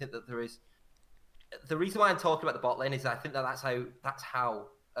I do think that there is. The reason why I'm talking about the bot lane is I think that's how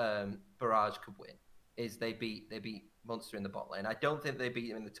Barrage could win, is they beat Munster in the bot lane. I don't think they beat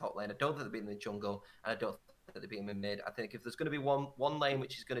him in the top lane. I don't think they beat him in the jungle, and I don't think they beat him in mid. I think if there's going to be one lane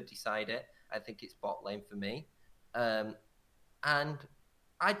which is going to decide it, I think it's bot lane for me. And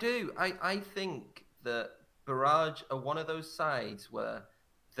I think that Barrage are one of those sides where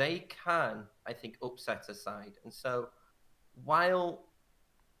they can, I think, upset a side. And so while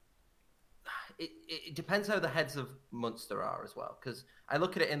it depends how the heads of Munster are as well, because I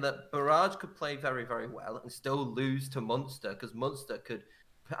look at it in that Barrage could play very, very well and still lose to Munster, because Munster could,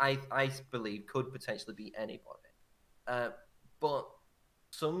 I believe, could potentially beat anybody. But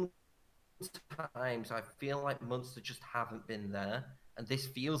sometimes I feel like Munster just haven't been there, and this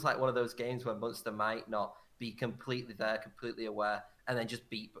feels like one of those games where Munster might not be completely there, completely aware, and then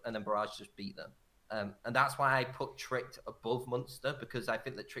Barrage just beat them. And that's why I put Tricked above Munster, because I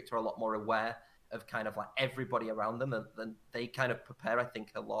think that Tricked are a lot more aware of kind of like everybody around them, and then they kind of prepare, I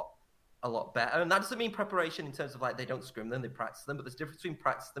think, a lot better. And that doesn't mean preparation in terms of like they don't scrim them, they practice them, but there's a difference between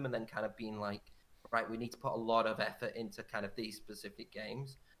practice them and then kind of being like, right, we need to put a lot of effort into kind of these specific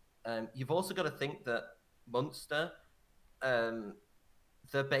games. You've also got to think that Munster,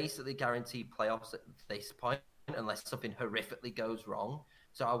 they're basically guaranteed playoffs at this point unless something horrifically goes wrong.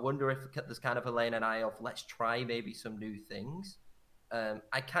 So I wonder if there's kind of a lane and eye of let's try maybe some new things.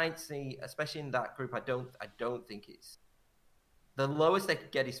 I can't see, especially in that group, I don't think it's the lowest they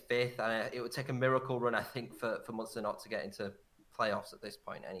could get is 5th, and it would take a miracle run, I think, for Munster not to get into playoffs at this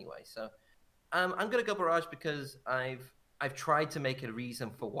point anyway. So I'm gonna go Barrage because I've tried to make a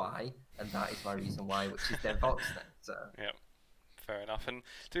reason for why, and that is my reason why, which is Den Voxne. So yeah, fair enough. And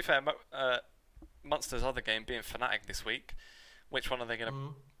to be fair, Munster's other game being Fnatic this week. Which one are they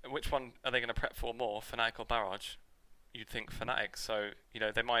gonna prep for more, Fnatic or Barrage? You'd think Fnatic. So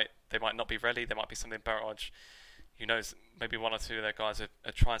they might not be ready. There might be something Barrage. Who knows? Maybe one or two of their guys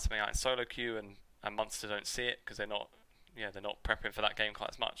are trying something out in solo queue, and Munster don't see it because they're not prepping for that game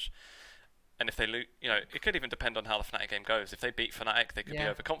quite as much. And if they lose, it could even depend on how the Fnatic game goes. If they beat Fnatic, they could be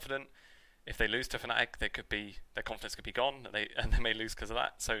overconfident. If they lose to Fnatic, their confidence could be gone, and they may lose because of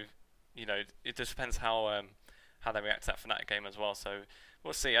that. So it just depends how they react to that Fnatic game as well. So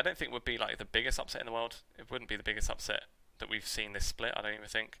we'll see. I don't think it would be like the biggest upset in the world. It wouldn't be the biggest upset that we've seen this split, I don't even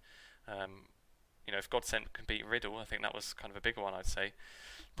think. If Godsent can beat Riddle, I think that was kind of a bigger one, I'd say.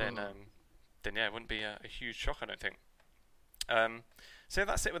 Then yeah, it wouldn't be a huge shock, I don't think. So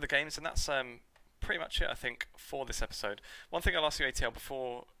that's it with the games, and that's pretty much it, I think, for this episode. One thing I'll ask you, ATL,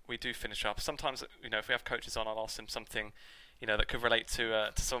 before we do finish up, sometimes if we have coaches on, I'll ask them something that could relate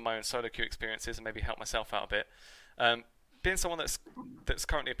to some of my own solo queue experiences and maybe help myself out a bit. Being someone that's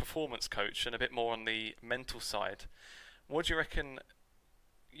currently a performance coach and a bit more on the mental side, what do you reckon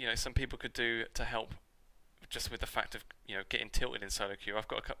some people could do to help just with the fact of getting tilted in solo queue? I've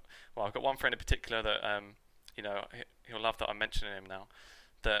got one friend in particular that he'll love that I'm mentioning him now,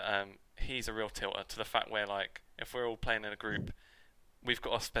 that he's a real tilter to the fact where, like, if we're all playing in a group, we've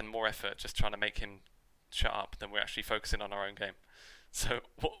got to spend more effort just trying to make him shut up than we're actually focusing on our own game. So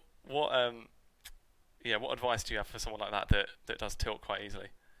what advice do you have for someone like that does tilt quite easily?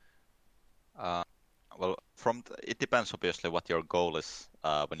 Well, it depends obviously what your goal is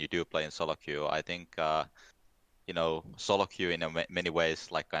when you do play in solo queue. I think solo queue in many ways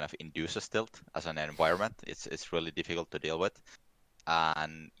like kind of induces tilt as an environment. It's really difficult to deal with,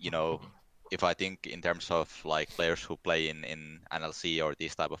 and if I think in terms of like players who play in NLC or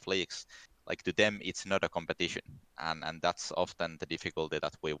these type of leagues, like to them it's not a competition, and that's often the difficulty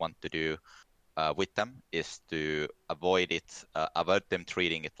that we want to do with them, is to avoid them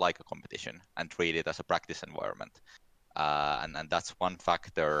treating it like a competition and treat it as a practice environment. And that's one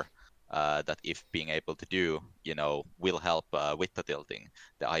factor that if being able to do, will help with the tilting.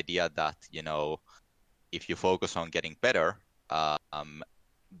 The idea that, if you focus on getting better,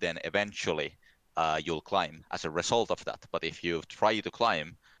 then eventually you'll climb as a result of that. But if you try to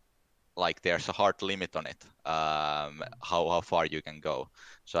climb, like there's a hard limit on it, how far you can go.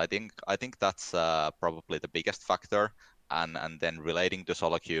 So I think that's probably the biggest factor. And then relating to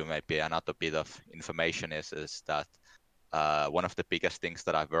solo queue, maybe another bit of information is that one of the biggest things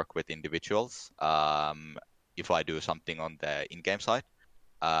that I work with individuals, if I do something on the in-game side,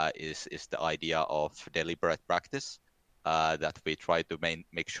 is the idea of deliberate practice. That we try to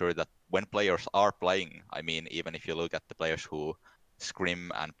make sure that when players are playing, I mean, even if you look at the players who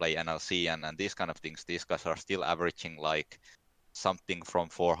scrim and play NLC and these kind of things, these guys are still averaging like something from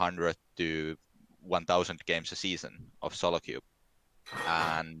 400 to 1,000 games a season of solo queue.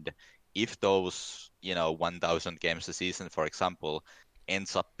 And if those 1,000 games a season, for example,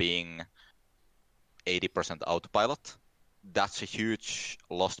 ends up being 80% autopilot, that's a huge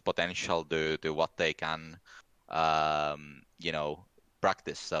lost potential to what they can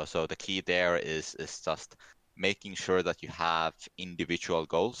practice. So the key there is just making sure that you have individual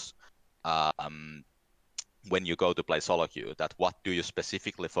goals when you go to play solo queue, that what do you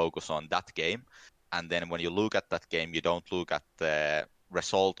specifically focus on that game, and then when you look at that game, you don't look at the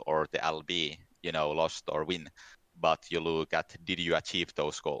result or the LB, lost or win, but you look at did you achieve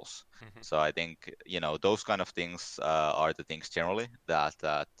those goals. Mm-hmm. So I think those kind of things are the things generally that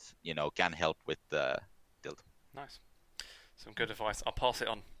can help with the tilt. Nice, some good advice. I'll pass it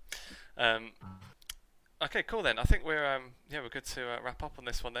on. Okay, cool then. I think we're good to wrap up on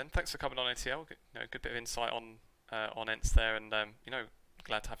this one then. Thanks for coming on ATL. Good bit of insight on ENCE there, and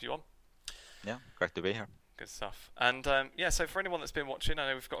glad to have you on. Yeah, great to be here. Good stuff. And so for anyone that's been watching, I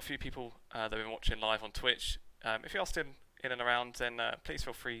know we've got a few people that have been watching live on Twitch. If you are still in and around, then please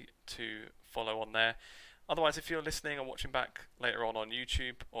feel free to follow on there. Otherwise, if you're listening or watching back later on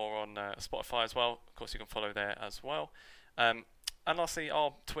YouTube or on Spotify as well, of course you can follow there as well. And lastly,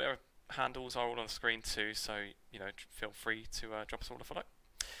 our Twitter handles are all on the screen too, so feel free to drop us all a follow.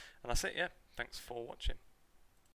 And that's it. Yeah, thanks for watching.